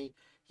British Army.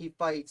 He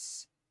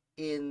fights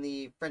in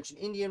the French and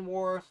Indian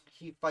War.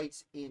 He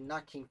fights in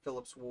not King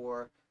Philip's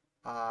War,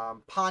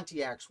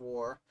 Pontiac's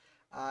War,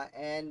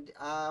 and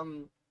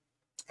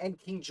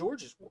King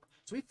George's War.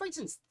 So he fights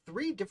in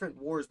 3 different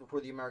wars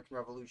before the American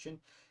Revolution.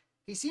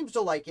 He seems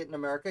to like it in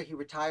America. He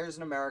retires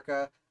in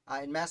America,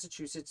 in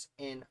Massachusetts,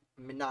 in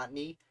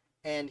Monotony,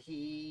 and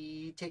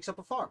he takes up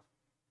a farm.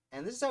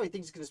 And this is how he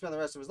thinks he's going to spend the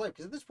rest of his life,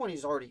 because at this point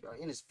he's already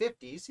in his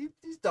 50s.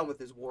 He's done with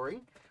his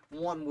warring,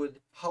 one would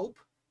hope.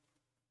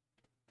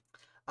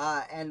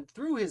 And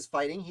through his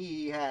fighting,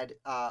 he had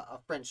a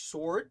French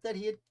sword that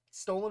he had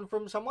stolen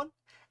from someone,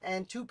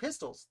 and 2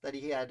 pistols that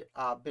he had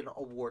been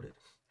awarded.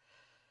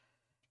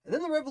 And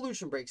then the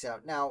Revolution breaks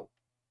out. Now,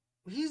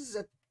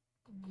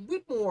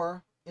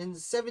 Whitmore in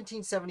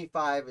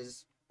 1775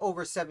 is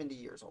over 70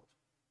 years old.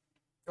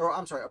 Or,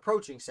 I'm sorry,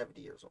 approaching 70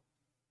 years old.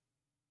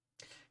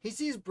 He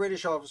sees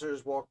British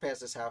officers walk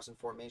past his house in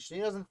formation.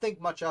 He doesn't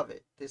think much of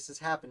it. This has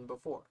happened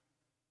before.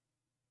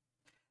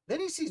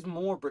 Then he sees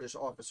more British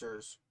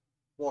officers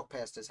walk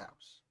past his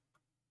house.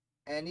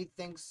 And he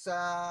thinks,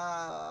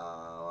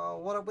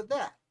 what up with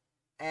that?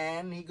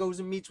 And he goes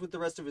and meets with the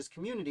rest of his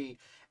community,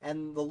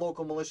 and the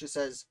local militia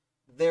says,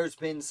 there's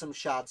been some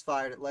shots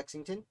fired at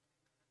Lexington,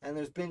 and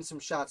there's been some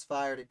shots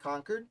fired at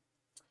Concord,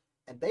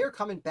 and they are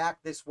coming back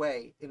this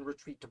way in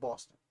retreat to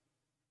Boston.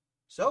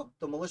 So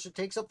the militia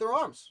takes up their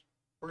arms.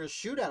 We're going to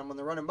shoot at them when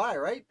they're running by,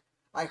 right?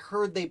 I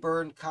heard they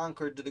burned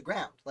Concord to the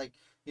ground. Like,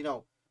 you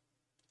know,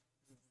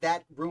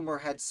 that rumor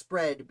had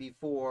spread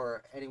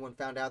before anyone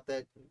found out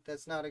that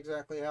that's not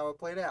exactly how it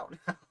played out.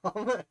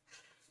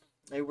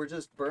 They were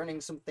just burning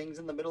some things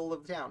in the middle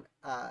of town.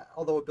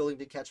 Although a building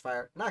did catch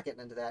fire. Not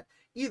getting into that.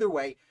 Either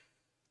way,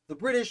 the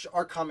British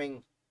are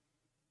coming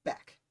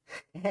back.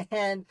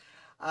 And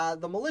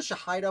the militia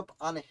hide up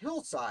on a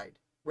hillside,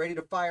 ready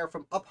to fire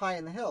from up high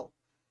in the hill.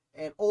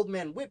 And Old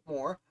Man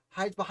Whitmore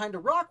hides behind a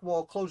rock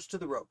wall close to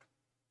the road.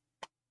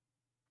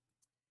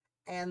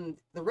 And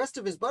the rest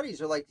of his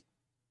buddies are like,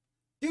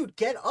 dude,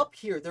 get up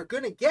here. They're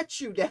going to get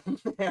you down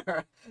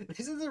there.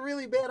 This is a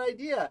really bad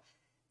idea.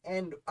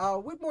 And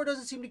Whitmore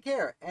doesn't seem to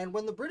care. And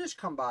when the British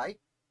come by,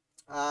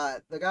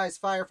 the guys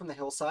fire from the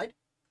hillside.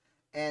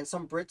 And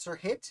some Brits are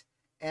hit.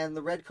 And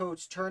the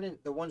redcoats turn, and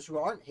the ones who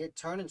aren't hit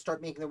turn and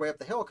start making their way up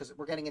the hill because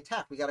we're getting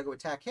attacked. We got to go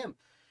attack him.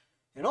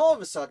 And all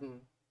of a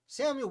sudden,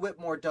 Samuel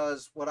Whitmore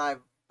does what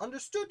I've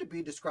understood to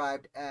be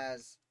described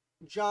as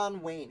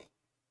John Wayning.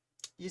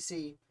 You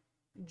see,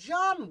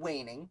 John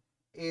Wayning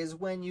is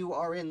when you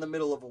are in the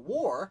middle of a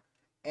war,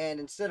 and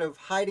instead of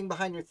hiding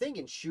behind your thing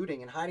and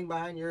shooting and hiding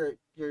behind your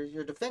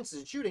defenses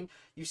and shooting,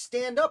 you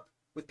stand up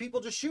with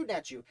people just shooting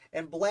at you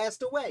and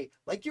blast away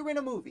like you're in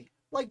a movie,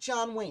 like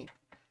John Wayne.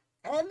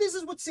 And this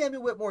is what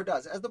Samuel Whitmore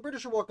does. As the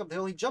British are walking up the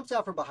hill, he jumps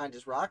out from behind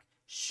his rock,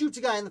 shoots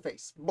a guy in the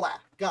face. Blah,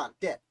 gone,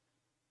 dead.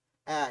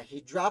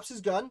 He drops his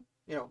gun.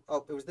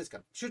 Oh, it was this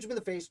gun. Shoots him in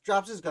the face,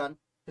 drops his gun,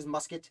 his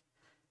musket,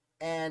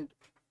 and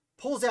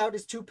pulls out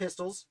his 2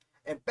 pistols,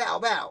 and bow,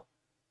 bow.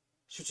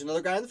 Shoots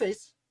another guy in the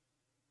face,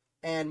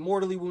 and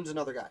mortally wounds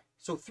another guy.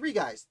 So 3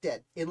 guys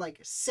dead in like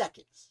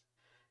seconds.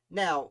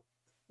 Now,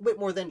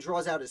 Whitmore then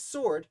draws out his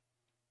sword,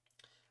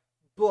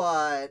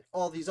 but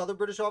all these other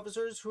British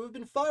officers who have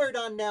been fired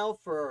on now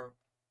for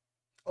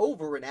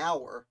over an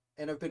hour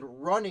and have been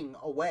running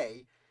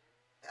away,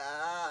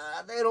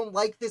 they don't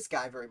like this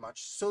guy very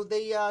much. So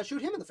they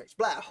shoot him in the face.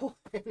 Blah,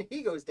 and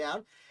he goes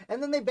down,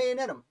 and then they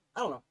bayonet him. I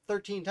don't know,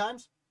 13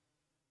 times?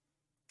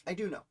 I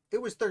do know.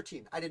 It was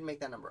 13. I didn't make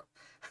that number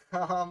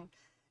up.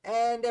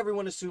 And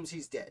everyone assumes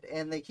he's dead.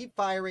 And they keep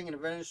firing, and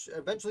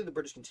eventually the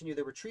British continue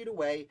their retreat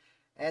away.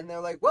 And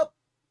they're like, well,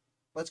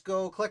 let's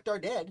go collect our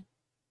dead.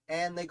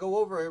 And they go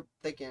over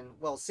thinking,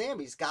 well,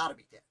 Sammy's got to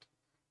be dead.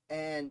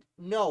 And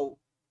no,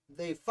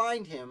 they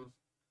find him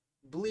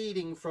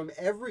bleeding from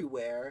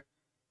everywhere,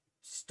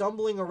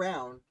 stumbling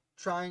around,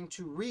 trying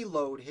to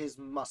reload his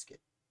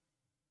musket.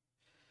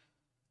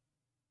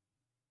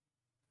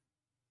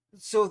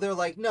 So they're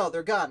like, no,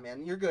 they're gone,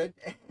 man. You're good.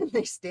 And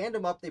they stand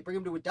him up. They bring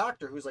him to a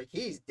doctor who's like,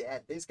 he's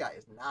dead. This guy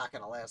is not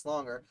going to last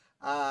longer.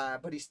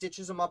 But he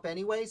stitches him up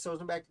anyway,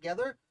 sews him back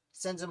together,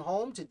 sends him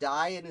home to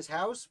die in his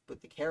house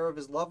with the care of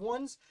his loved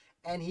ones,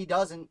 and he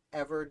doesn't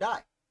ever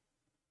die.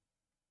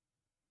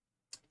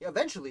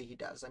 Eventually he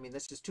does. I mean,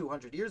 this is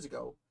 200 years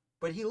ago.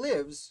 But he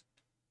lives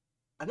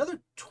another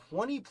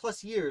 20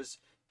 plus years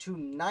to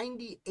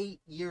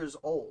 98 years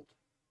old.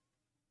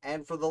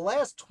 And for the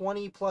last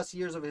 20 plus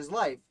years of his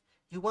life,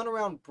 he went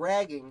around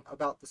bragging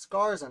about the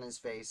scars on his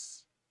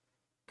face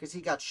because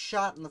he got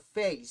shot in the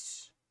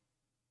face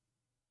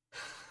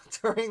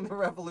during the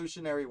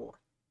Revolutionary War.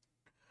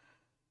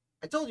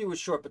 I told you it was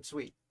short but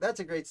sweet.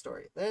 That's a great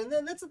story. And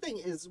then that's the thing,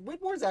 is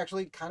Whitmore's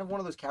actually kind of one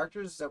of those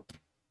characters that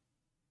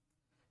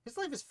his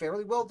life is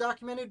fairly well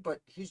documented, but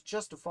he's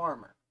just a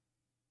farmer.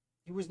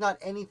 He was not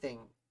anything.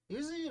 He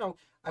was,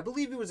 I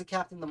believe he was a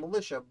captain of the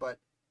militia, but,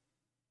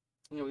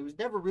 he was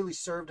never really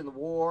served in the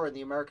war and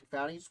the American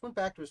founding. He just went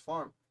back to his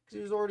farm because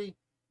he was already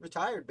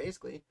retired,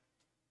 basically.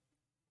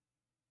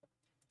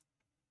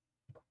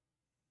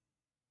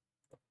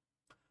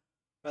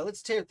 All right,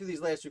 let's tear through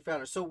these last two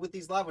founders. So with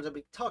these live ones, I'll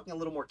be talking a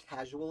little more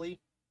casually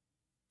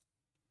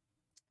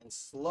and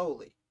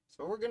slowly.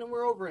 So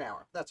we're over an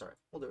hour. That's all right.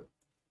 We'll do it.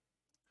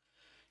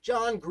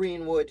 John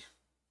Greenwood.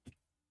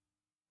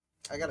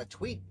 I got a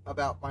tweet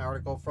about my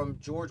article from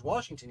George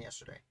Washington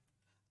yesterday.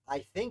 I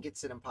think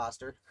it's an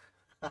imposter.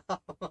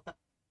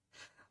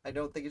 I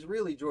don't think it's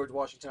really George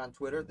Washington on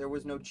Twitter. There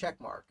was no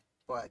check mark.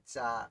 But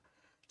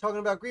talking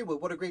about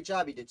Greenwood, what a great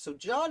job he did. So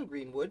John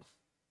Greenwood,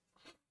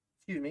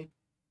 excuse me,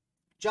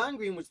 John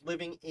Green was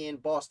living in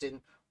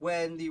Boston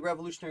when the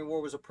Revolutionary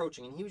War was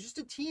approaching, and he was just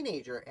a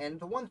teenager, and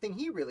the one thing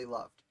he really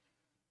loved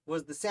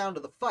was the sound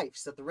of the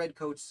fifes that the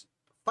Redcoats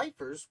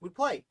fifers would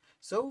play.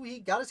 So he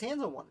got his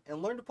hands on one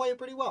and learned to play it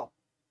pretty well.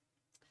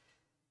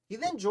 He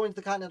then joined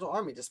the Continental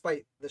Army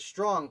despite the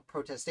strong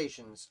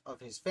protestations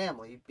of his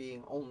family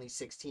being only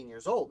 16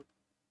 years old.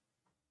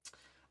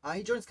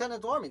 He joins the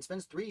Continental Army and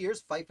spends 3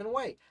 years fifing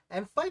away.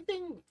 And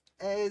fifing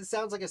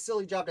sounds like a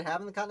silly job to have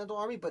in the Continental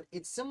Army, but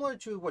it's similar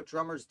to what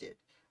drummers did.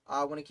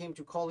 When it came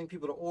to calling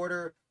people to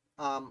order,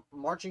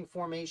 marching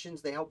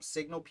formations, they helped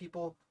signal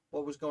people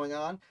what was going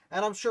on.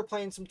 And I'm sure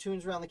playing some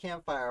tunes around the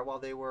campfire while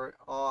they were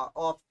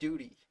off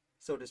duty,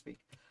 so to speak.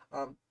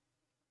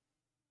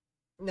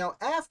 Now,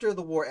 after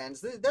the war ends,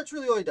 that's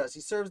really all he does.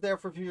 He serves there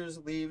for a few years,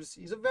 leaves.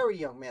 He's a very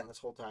young man this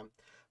whole time.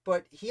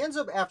 But he ends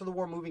up, after the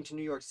war, moving to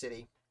New York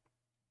City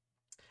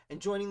and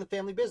joining the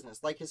family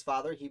business. Like his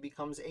father, he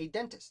becomes a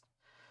dentist.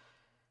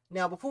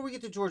 Now, before we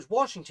get to George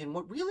Washington,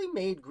 what really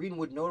made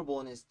Greenwood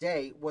notable in his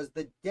day was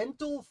the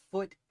dental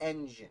foot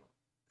engine.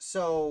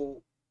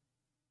 So,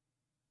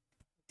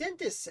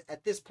 dentists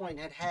at this point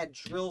had had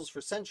drills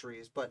for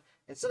centuries, but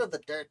instead of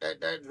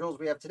the drills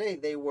we have today,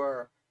 they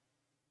were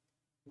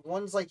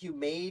ones like you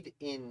made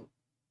in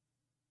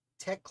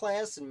tech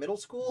class in middle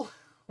school,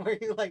 where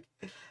you like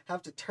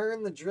have to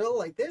turn the drill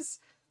like this,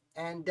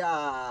 and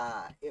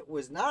it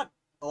was not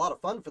a lot of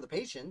fun for the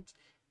patient,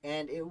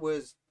 and it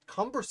was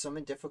cumbersome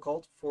and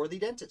difficult for the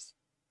dentist.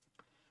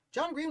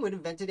 John Greenwood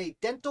invented a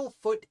dental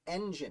foot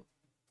engine.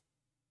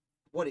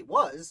 What it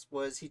was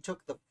he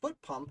took the foot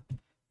pump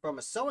from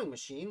a sewing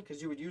machine,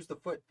 because you would use the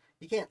foot.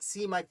 You can't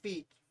see my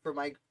feet for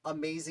my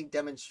amazing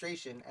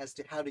demonstration as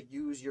to how to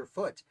use your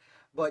foot,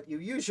 but you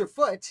use your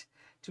foot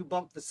to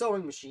bump the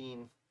sewing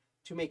machine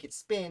to make it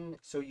spin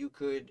so you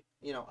could,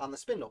 on the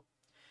spindle.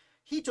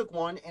 He took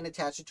one and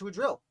attached it to a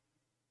drill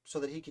so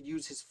that he could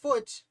use his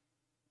foot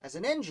as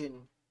an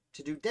engine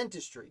to do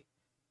dentistry,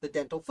 the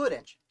dental foot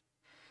engine.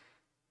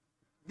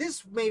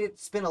 This made it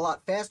spin a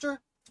lot faster.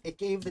 It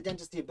gave the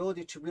dentist the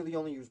ability to really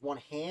only use one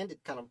hand.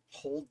 It kind of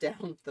hold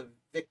down the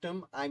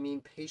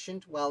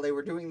patient, while they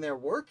were doing their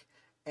work.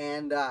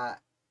 And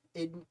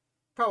it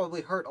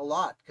probably hurt a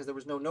lot because there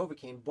was no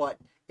Novocaine, but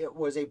it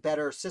was a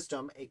better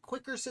system, a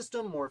quicker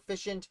system, more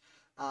efficient,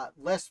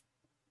 less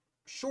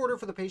shorter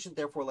for the patient,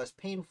 therefore less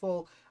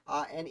painful,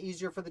 and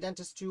easier for the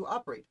dentist to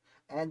operate.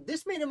 And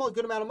this made him a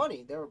good amount of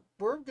money. There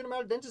were a good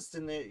amount of dentists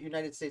in the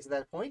United States at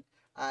that point.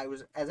 It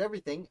was, as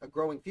everything, a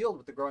growing field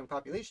with a growing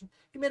population.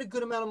 He made a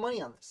good amount of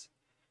money on this.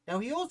 Now,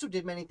 he also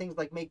did many things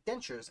like make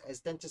dentures, as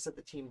dentists at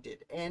the time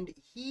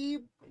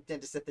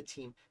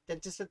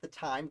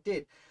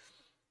did.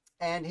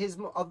 And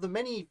of the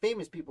many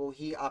famous people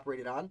he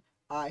operated on,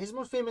 his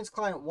most famous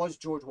client was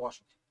George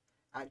Washington.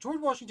 George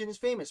Washington is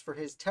famous for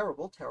his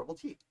terrible, terrible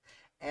teeth.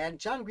 And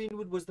John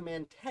Greenwood was the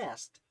man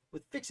tasked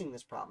with fixing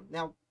this problem.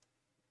 Now,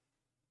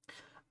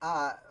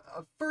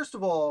 first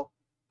of all,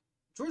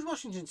 George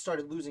Washington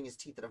started losing his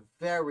teeth at a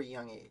very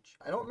young age.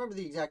 I don't remember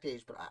the exact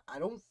age, but I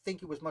don't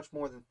think it was much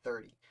more than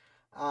 30.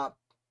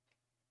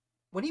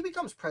 When he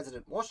becomes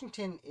president,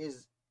 Washington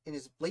is in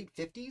his late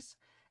 50s,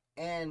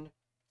 and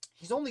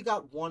he's only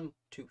got one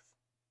tooth.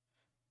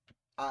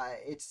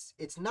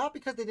 It's not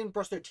because they didn't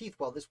brush their teeth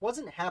well. This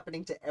wasn't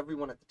happening to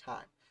everyone at the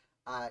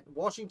time.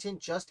 Washington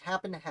just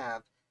happened to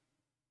have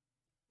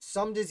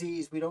some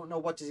disease. We don't know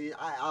what disease.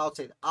 I'll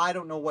say I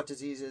don't know what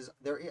disease is.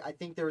 I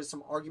think there is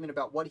some argument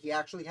about what he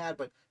actually had,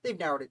 but they've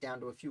narrowed it down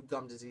to a few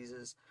gum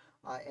diseases,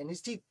 and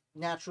his teeth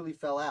naturally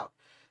fell out.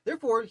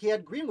 Therefore, he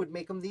had Greenwood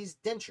make him these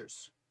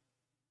dentures.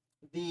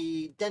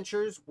 The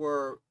dentures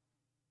were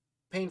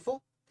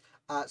painful.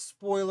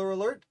 Spoiler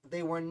alert,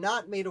 they were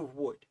not made of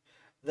wood.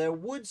 The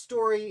wood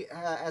story,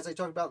 as I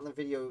talked about in the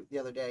video the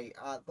other day,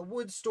 the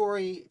wood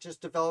story just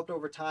developed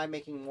over time,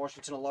 making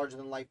Washington a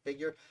larger-than-life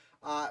figure.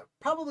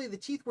 Probably the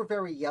teeth were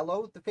very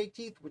yellow, the fake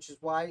teeth, which is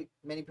why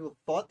many people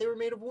thought they were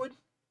made of wood.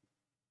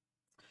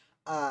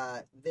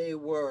 They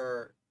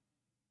were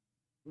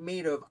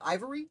made of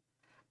ivory,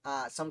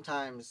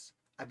 sometimes,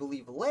 I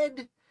believe,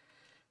 lead,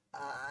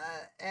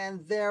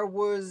 and there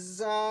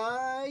was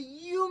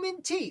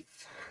human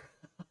teeth.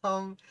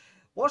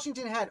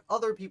 Washington had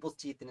other people's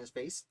teeth in his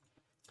face.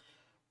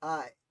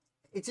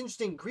 It's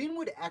interesting,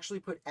 Greenwood actually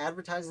put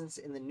advertisements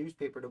in the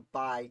newspaper to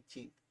buy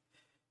teeth.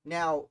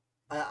 Now,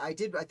 I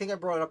think I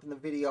brought it up in the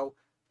video.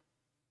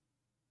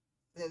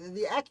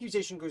 The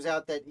accusation goes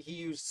out that he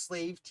used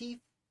slave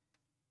teeth.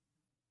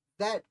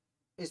 That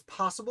is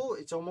possible.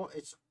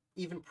 It's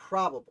even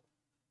probable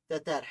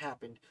that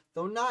happened,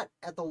 though not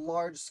at the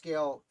large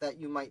scale that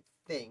you might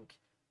think.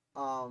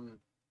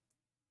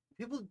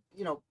 People,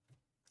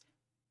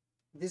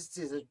 this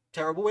is a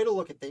terrible way to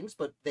look at things,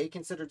 but they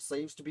considered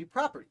slaves to be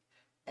property.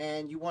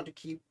 And you want to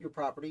keep your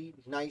property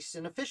nice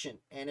and efficient.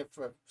 And if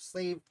a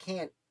slave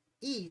can't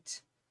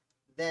eat,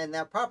 then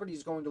that property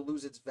is going to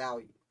lose its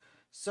value.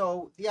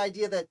 So the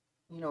idea that,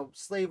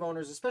 slave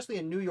owners, especially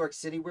in New York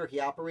City where he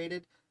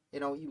operated,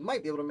 you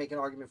might be able to make an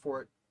argument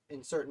for it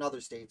in certain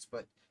other states,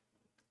 but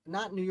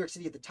not New York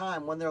City at the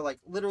time, when they're like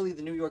literally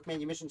the New York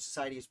Manumission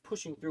Society is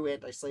pushing through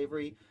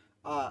anti-slavery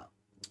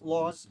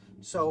laws.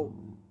 So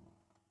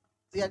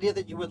the idea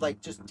that you would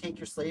like just take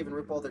your slave and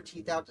rip all their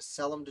teeth out to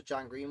sell them to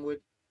John Greenwood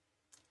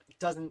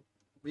doesn't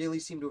really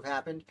seem to have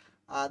happened.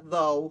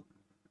 Though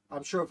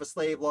I'm sure if a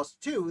slave lost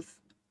a tooth,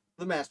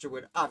 the master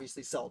would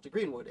obviously sell it to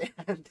Greenwood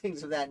and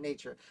things of that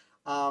nature.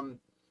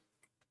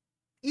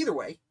 Either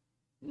way,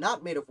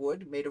 not made of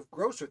wood, made of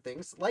grosser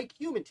things like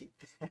human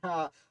teeth.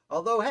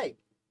 Although, hey,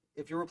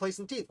 if you're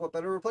replacing teeth, what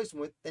better to replace them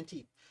with than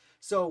teeth?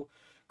 So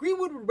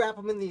Greenwood would wrap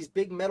them in these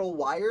big metal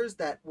wires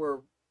that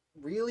were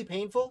really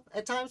painful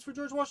at times for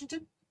George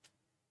Washington.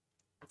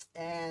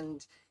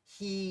 And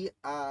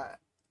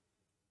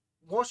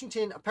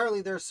Washington,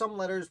 apparently there are some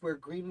letters where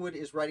Greenwood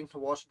is writing to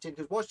Washington,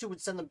 because Washington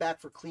would send them back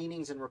for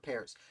cleanings and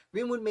repairs.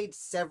 Greenwood made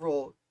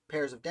several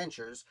pairs of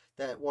dentures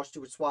that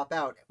Washington would swap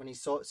out when he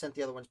sent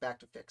the other ones back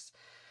to fix.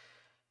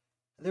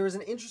 There was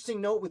an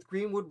interesting note with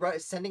Greenwood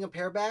sending a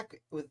pair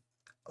back with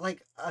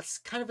like a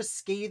kind of a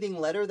scathing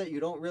letter that you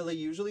don't really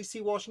usually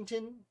see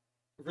Washington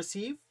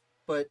receive,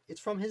 but it's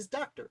from his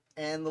doctor.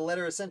 And the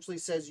letter essentially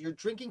says, "You're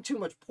drinking too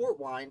much port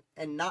wine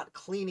and not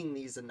cleaning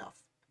these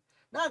enough."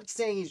 Not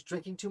saying he's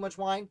drinking too much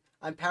wine,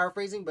 I'm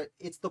paraphrasing, but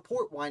it's the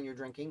port wine you're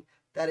drinking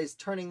that is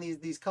turning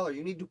these color.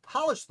 You need to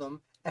polish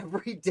them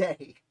every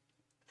day.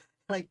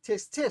 Like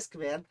tisk tisk,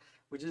 man,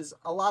 which is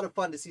a lot of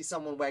fun to see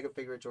someone wag a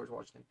finger at George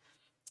Washington.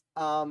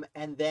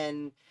 And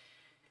then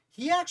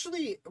he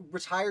actually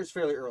retires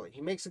fairly early.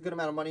 He makes a good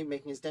amount of money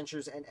making his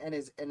dentures and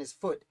his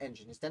foot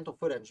engine, his dental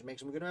foot engine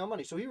makes him a good amount of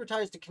money. So he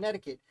retires to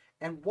Connecticut,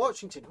 and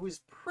Washington, who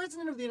is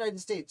president of the United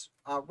States,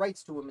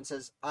 writes to him and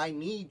says, "I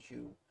need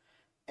you."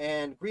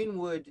 And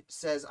Greenwood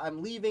says,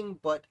 "I'm leaving,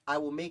 but I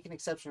will make an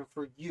exception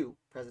for you,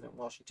 President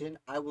Washington.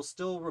 I will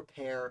still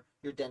repair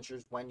your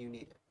dentures when you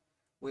need it."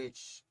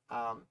 Which,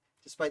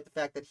 despite the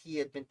fact that he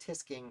had been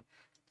tisking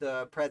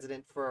the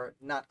president for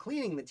not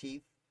cleaning the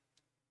teeth,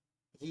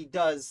 he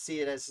does see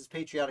it as his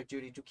patriotic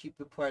duty to keep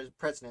the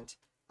president,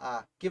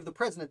 give the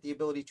president the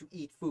ability to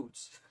eat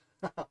foods.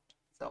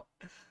 So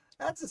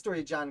that's the story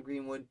of John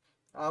Greenwood.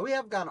 We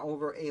have gone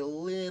over a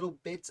little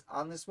bit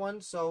on this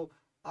one, so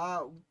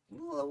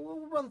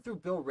we'll run through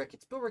Bill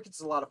Ricketts. Bill Ricketts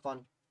is a lot of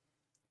fun.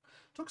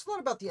 Talks a lot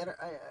about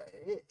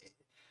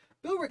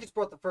Bill Ricketts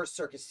brought the first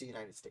circus to the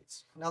United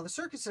States. Now, the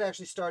circus had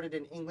actually started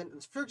in England.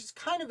 The circus,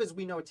 kind of as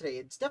we know it today,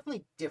 it's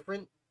definitely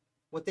different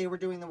what they were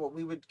doing than what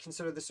we would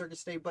consider the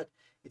circus today, but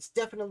it's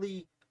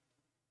definitely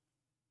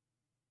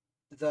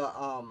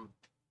the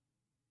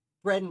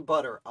bread and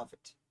butter of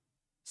it.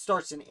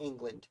 Starts in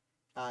England,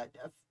 about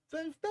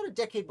a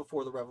decade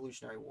before the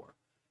Revolutionary War.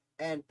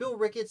 And Bill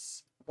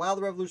Ricketts, while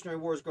the Revolutionary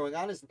War is going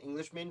on, is an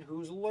Englishman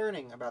who's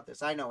learning about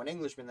this. I know, an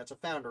Englishman that's a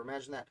founder,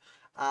 imagine that.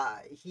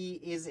 He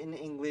is in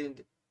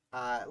England,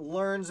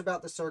 learns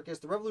about the circus.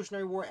 The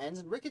Revolutionary War ends,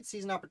 and Ricketts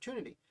sees an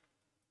opportunity.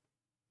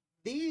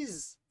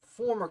 These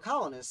former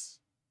colonists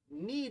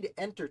need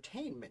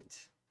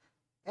entertainment.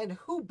 And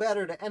who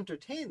better to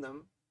entertain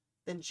them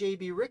than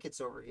J.B.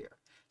 Ricketts over here?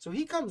 So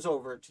he comes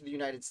over to the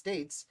United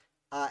States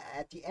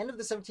at the end of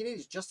the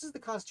 1780s, just as the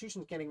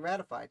Constitution is getting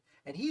ratified,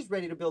 and he's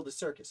ready to build a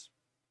circus.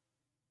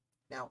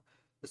 Now,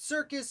 the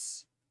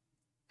circus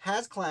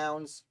has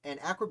clowns and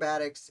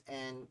acrobatics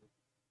and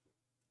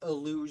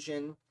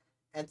illusion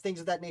and things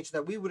of that nature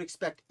that we would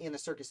expect in a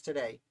circus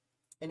today,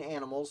 and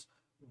animals,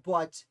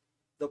 but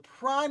the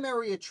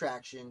primary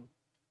attraction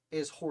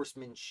is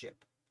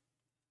horsemanship.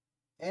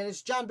 And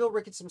it's John Bill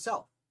Ricketts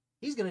himself.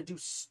 He's going to do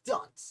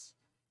stunts.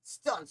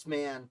 Stunts,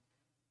 man.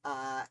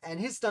 And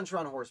his stunts are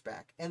on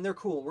horseback. And they're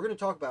cool. We're going to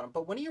talk about them.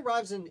 But when he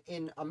arrives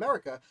in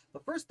America, the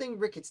first thing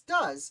Ricketts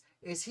does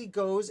is he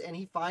goes and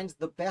he finds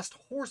the best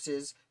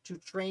horses to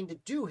train to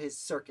do his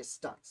circus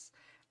stunts.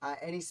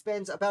 And he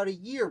spends about a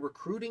year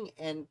recruiting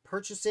and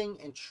purchasing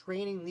and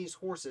training these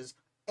horses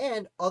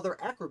and other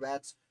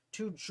acrobats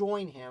to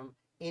join him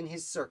in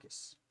his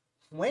circus.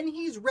 When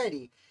he's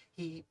ready,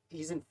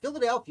 he's in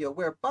Philadelphia,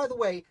 where, by the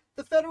way,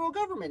 the federal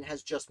government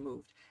has just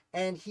moved.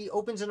 And he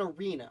opens an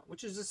arena,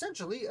 which is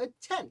essentially a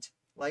tent,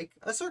 like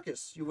a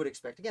circus you would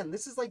expect. Again,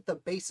 this is like the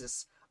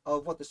basis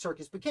of what the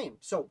circus became.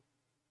 So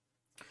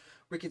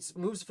Ricketts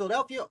moves to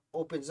Philadelphia,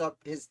 opens up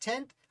his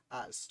tent,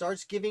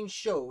 starts giving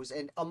shows.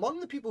 And among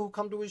the people who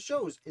come to his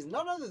shows is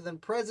none other than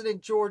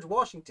President George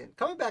Washington.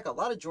 Coming back, a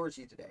lot of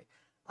Georgie today.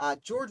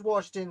 George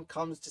Washington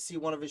comes to see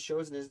one of his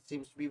shows and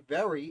seems to be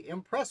very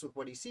impressed with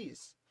what he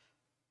sees.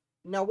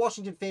 Now,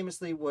 Washington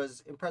famously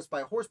was impressed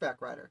by a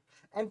horseback rider.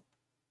 And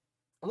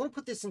I want to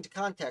put this into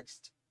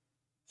context.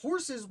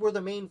 Horses were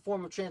the main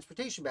form of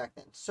transportation back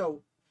then.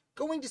 So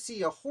going to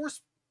see a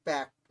horse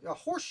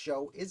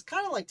show is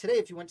kind of like today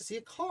if you went to see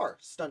a car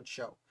stunt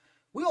show.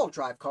 We all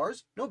drive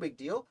cars, no big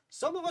deal.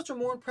 Some of us are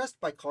more impressed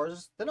by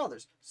cars than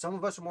others. Some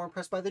of us are more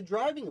impressed by the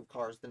driving of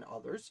cars than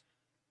others.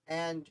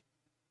 And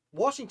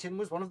Washington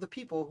was one of the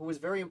people who was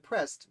very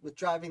impressed with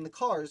driving the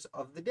cars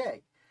of the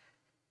day.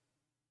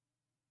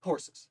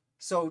 Horses.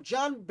 So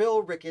John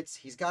Bill Ricketts,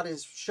 he's got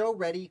his show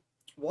ready.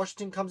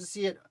 Washington comes to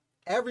see it.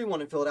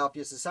 Everyone in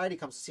Philadelphia society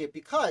comes to see it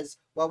because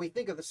while we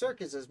think of the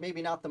circus as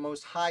maybe not the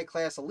most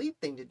high-class elite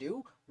thing to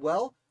do,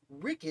 well,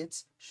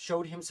 Ricketts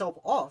showed himself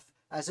off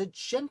as a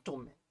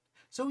gentleman.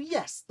 So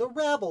yes, the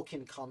rabble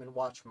can come and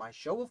watch my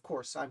show. Of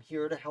course, I'm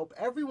here to help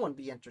everyone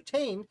be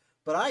entertained,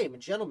 but I am a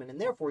gentleman,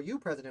 and therefore you,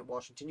 President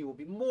Washington, you will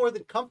be more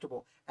than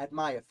comfortable at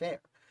my affair.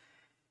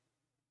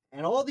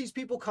 And all these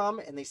people come,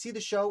 and they see the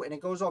show, and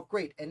it goes off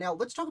great. And now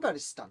let's talk about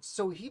his stunts.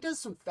 So he does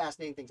some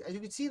fascinating things. As you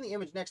can see in the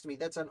image next to me,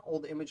 that's an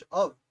old image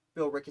of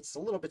Bill Ricketts. It's a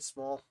little bit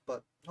small,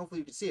 but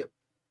hopefully you can see it.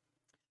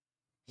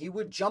 He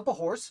would jump a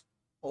horse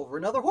over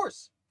another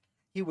horse.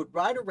 He would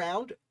ride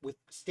around with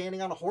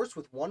standing on a horse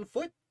with one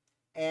foot,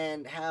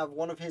 and have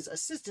one of his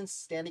assistants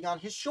standing on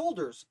his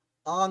shoulders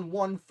on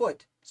one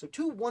foot. So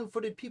two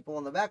one-footed people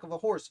on the back of a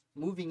horse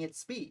moving at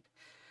speed.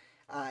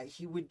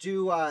 He would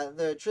do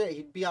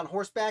he'd be on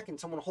horseback and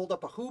someone would hold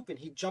up a hoop and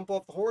he'd jump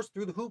off the horse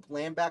through the hoop,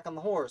 land back on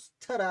the horse.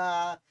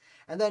 Ta-da!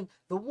 And then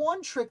the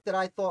one trick that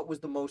I thought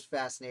was the most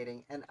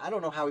fascinating, and I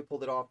don't know how he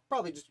pulled it off,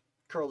 probably just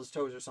curled his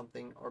toes or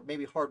something, or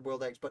maybe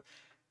hard-boiled eggs, but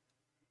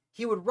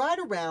he would ride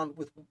around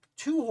with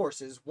two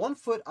horses, one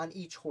foot on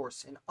each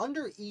horse, and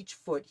under each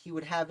foot he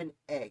would have an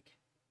egg.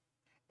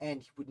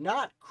 And he would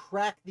not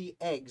crack the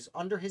eggs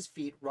under his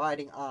feet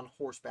riding on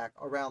horseback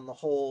around the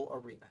whole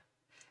arena.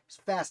 It's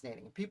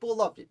fascinating. People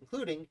loved it,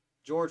 including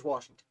George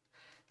Washington.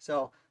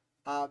 So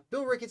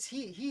Bill Ricketts,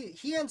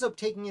 he ends up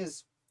taking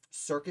his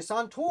circus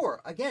on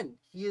tour. Again,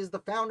 he is the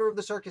founder of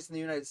the circus in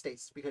the United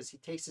States because he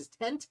takes his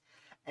tent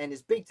and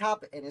his big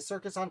top and his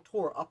circus on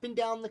tour up and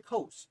down the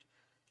coast.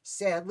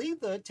 Sadly,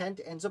 the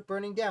tent ends up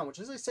burning down, which,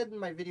 as I said in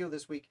my video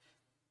this week,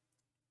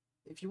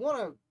 if you want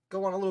to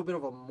go on a little bit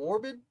of a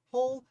morbid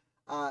hole,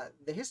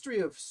 the history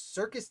of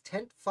circus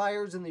tent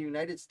fires in the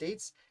United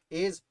States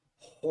is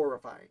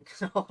horrifying.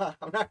 So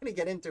I'm not going to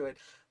get into it,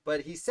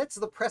 but he sets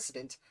the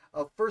precedent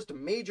of first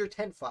major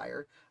tent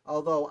fire,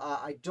 although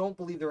I don't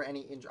believe there were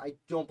any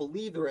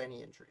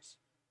injuries.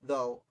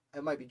 Though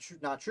it might be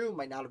not true,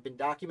 might not have been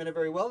documented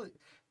very well.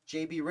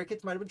 J.B.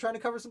 Ricketts might have been trying to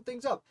cover some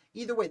things up.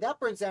 Either way, that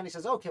burns down. He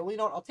says, okay, well, you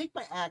know what? I'll take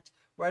my act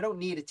where I don't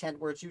need a tent,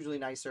 where it's usually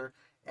nicer.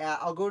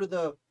 I'll go to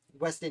the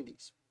West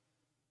Indies.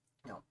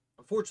 Now,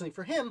 unfortunately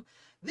for him,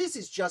 this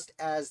is just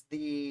as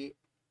the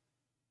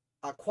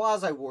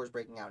quasi-war is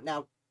breaking out.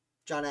 Now,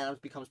 John Adams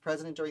becomes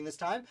president during this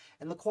time,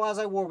 and the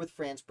quasi-war with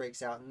France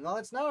breaks out. And no,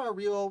 it's not a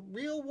real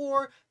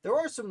war. There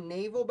are some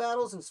naval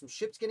battles and some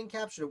ships getting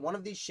captured, and one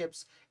of these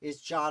ships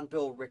is John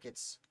Bill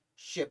Ricketts'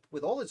 ship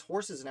with all his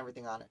horses and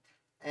everything on it.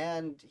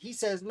 And he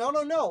says, no,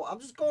 I'm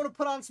just going to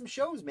put on some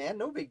shows, man.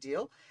 No big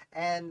deal.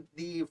 And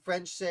the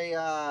French say,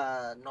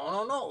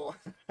 no.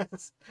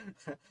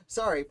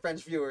 Sorry,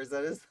 French viewers.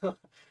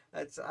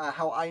 That's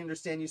how I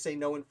understand you say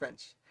no in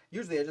French.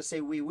 Usually I just say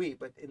oui,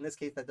 but in this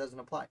case that doesn't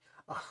apply.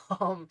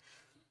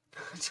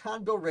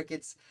 John Bill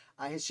Ricketts,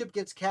 his ship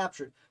gets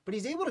captured, but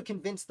he's able to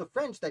convince the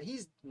French that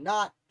he's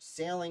not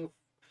sailing.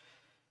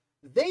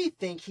 They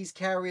think he's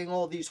carrying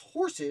all these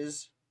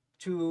horses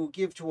to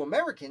give to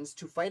Americans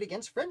to fight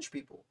against French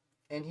people.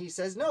 And he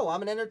says, no,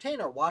 I'm an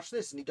entertainer. Watch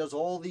this. And he does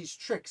all these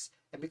tricks.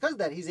 And because of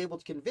that, he's able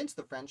to convince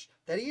the French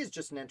that he is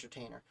just an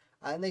entertainer.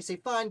 And they say,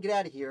 fine, get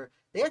out of here.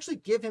 They actually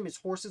give him his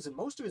horses and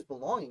most of his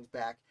belongings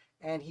back.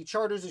 And he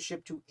charters a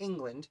ship to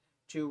England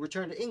to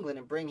return to England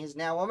and bring his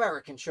now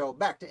American show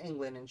back to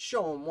England and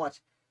show him what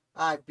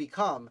I've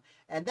become.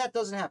 And that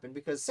doesn't happen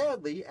because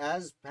sadly,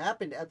 as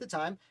happened at the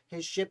time,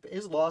 his ship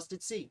is lost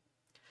at sea.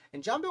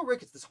 And John Bill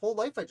Ricketts, this whole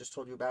life I just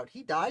told you about,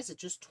 he dies at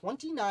just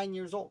 29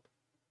 years old.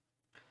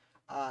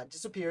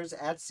 Disappears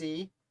at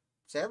sea.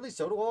 Sadly,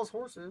 so do all his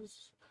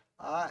horses.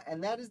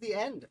 And that is the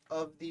end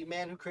of the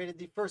man who created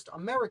the first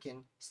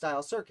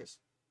American-style circus.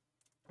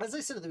 As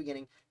I said at the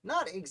beginning,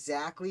 not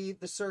exactly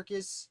the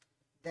circus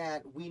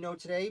that we know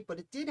today, but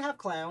it did have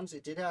clowns,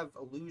 it did have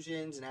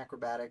illusions and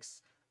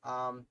acrobatics,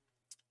 and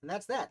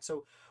that's that.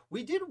 So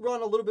we did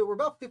run a little bit. We're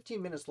about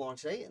 15 minutes long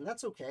today, and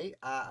that's okay.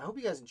 I hope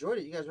you guys enjoyed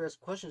it. You guys were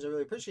asking questions. I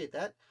really appreciate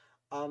that.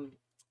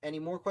 Any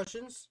more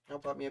questions?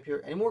 Help out me up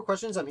here. Any more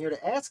questions? I'm here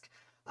to ask.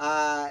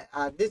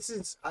 This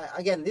is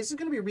going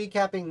to be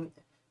recapping.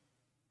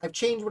 I've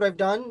changed what I've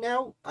done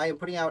now. I am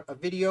putting out a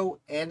video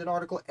and an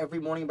article every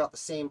morning about the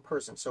same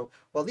person. So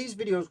while these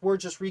videos were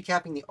just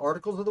recapping the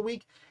articles of the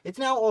week, it's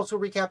now also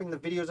recapping the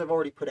videos I've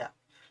already put out.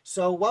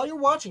 So while you're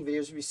watching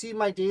videos, if you see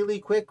my daily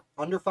quick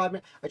under 5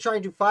 minutes, I try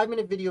and do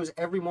 5-minute videos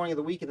every morning of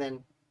the week, and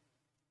then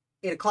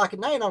 8 o'clock at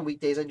night on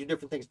weekdays, I do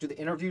different things. Do the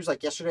interviews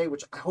like yesterday,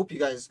 which I hope you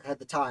guys had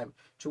the time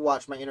to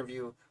watch my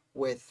interview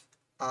with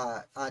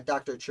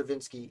Dr.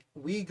 Chervinsky,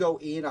 we go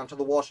in onto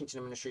the Washington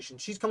administration.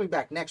 She's coming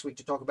back next week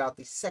to talk about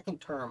the second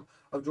term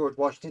of George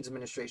Washington's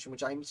administration,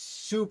 which I'm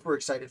super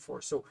excited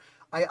for. So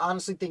I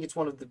honestly think it's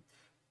one of the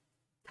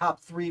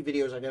top 3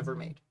 videos I've ever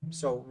made.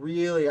 So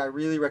really, I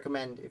really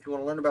recommend, if you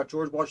want to learn about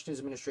George Washington's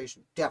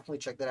administration, definitely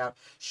check that out.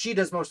 She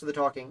does most of the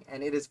talking,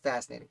 and it is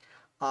fascinating.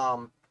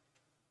 On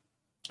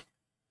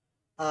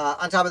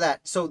top of that,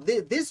 so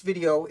this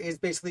video is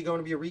basically going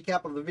to be a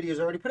recap of the videos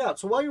I already put out.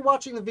 So while you're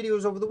watching the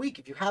videos over the week,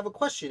 if you have a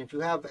question, if you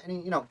have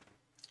any,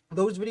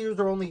 those videos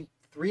are only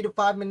 3 to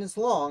 5 minutes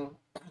long,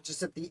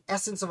 just at the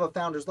essence of a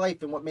founder's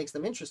life and what makes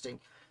them interesting.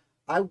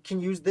 I can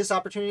use this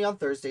opportunity on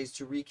Thursdays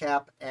to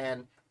recap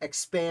and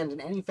expand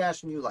in any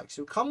fashion you like.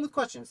 So come with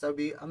questions. That would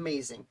be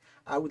amazing.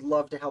 I would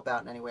love to help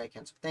out in any way I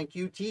can. So thank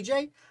you,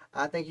 TJ.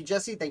 Thank you,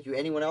 Jesse. Thank you,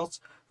 anyone else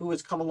who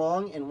has come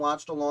along and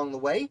watched along the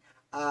way.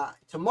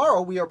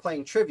 Tomorrow we are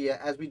playing trivia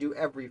as we do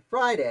every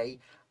Friday.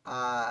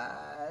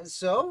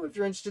 So if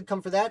you're interested,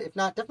 come for that. If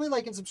not, definitely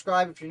like and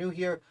subscribe if you're new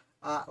here.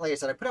 Like I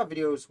said, I put out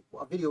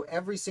a video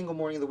every single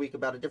morning of the week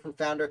about a different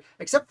founder,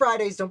 except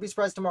Fridays. Don't be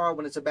surprised tomorrow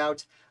when it's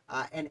about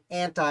an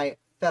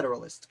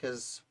anti-federalist,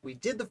 because we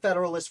did the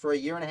Federalist for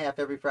 1.5 years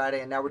every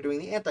Friday, and now we're doing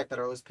the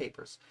anti-federalist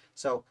papers.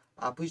 So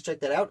please check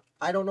that out.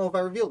 I don't know if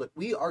I revealed it.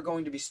 We are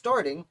going to be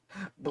starting.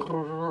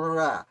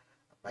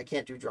 I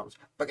can't do drums.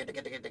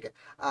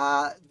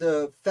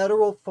 The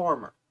Federal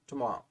Farmer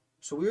tomorrow.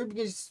 So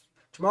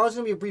tomorrow's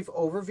going to be a brief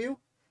overview.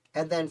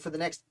 And then for the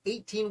next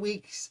 18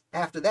 weeks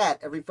after that,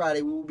 every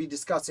Friday, we will be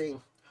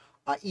discussing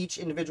each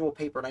individual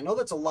paper. And I know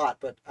that's a lot,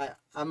 but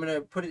I'm going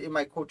to put it in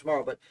my quote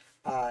tomorrow. But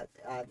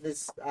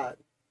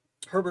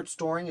Herbert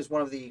Storing is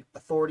one of the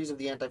authorities of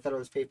the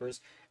Anti-Federalist Papers.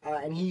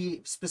 And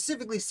he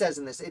specifically says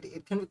in this,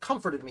 it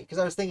comforted me, because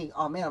I was thinking,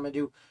 oh man, I'm going to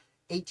do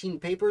 18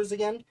 papers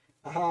again.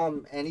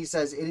 And he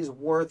says it is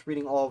worth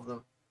reading all of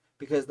them,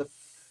 because the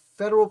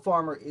Federal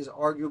Farmer is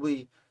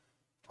arguably,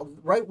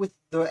 right with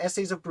the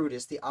Essays of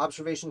Brutus, the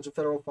Observations of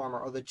Federal Farmer,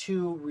 are the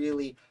 2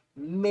 really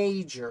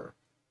major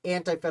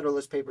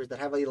anti-federalist papers that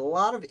have a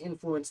lot of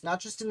influence,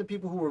 not just in the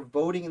people who were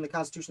voting in the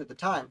Constitution at the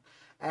time,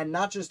 and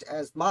not just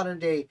as modern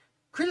day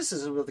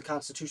criticism of the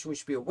Constitution we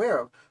should be aware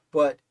of,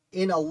 but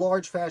in a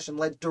large fashion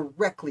led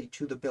directly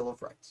to the Bill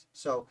of Rights.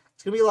 So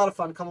it's going to be a lot of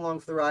fun. Come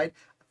along for the ride.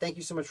 Thank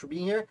you so much for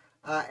being here.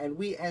 And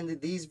we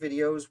ended these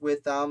videos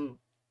with the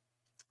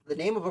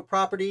name of a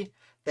property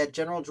that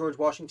General George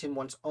Washington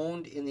once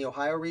owned in the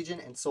Ohio region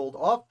and sold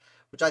off,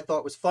 which I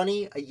thought was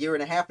funny 1.5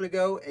 years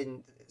ago,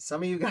 and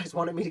some of you guys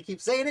wanted me to keep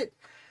saying it.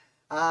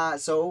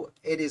 So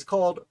it is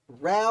called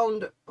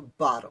Round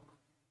Bottom.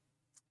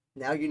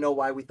 Now you know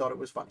why we thought it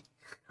was funny.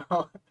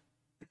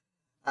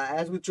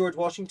 As with George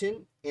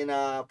Washington, in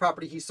a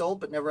property he sold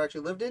but never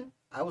actually lived in,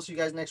 I will see you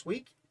guys next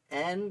week,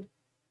 and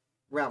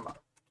Round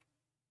Bottom.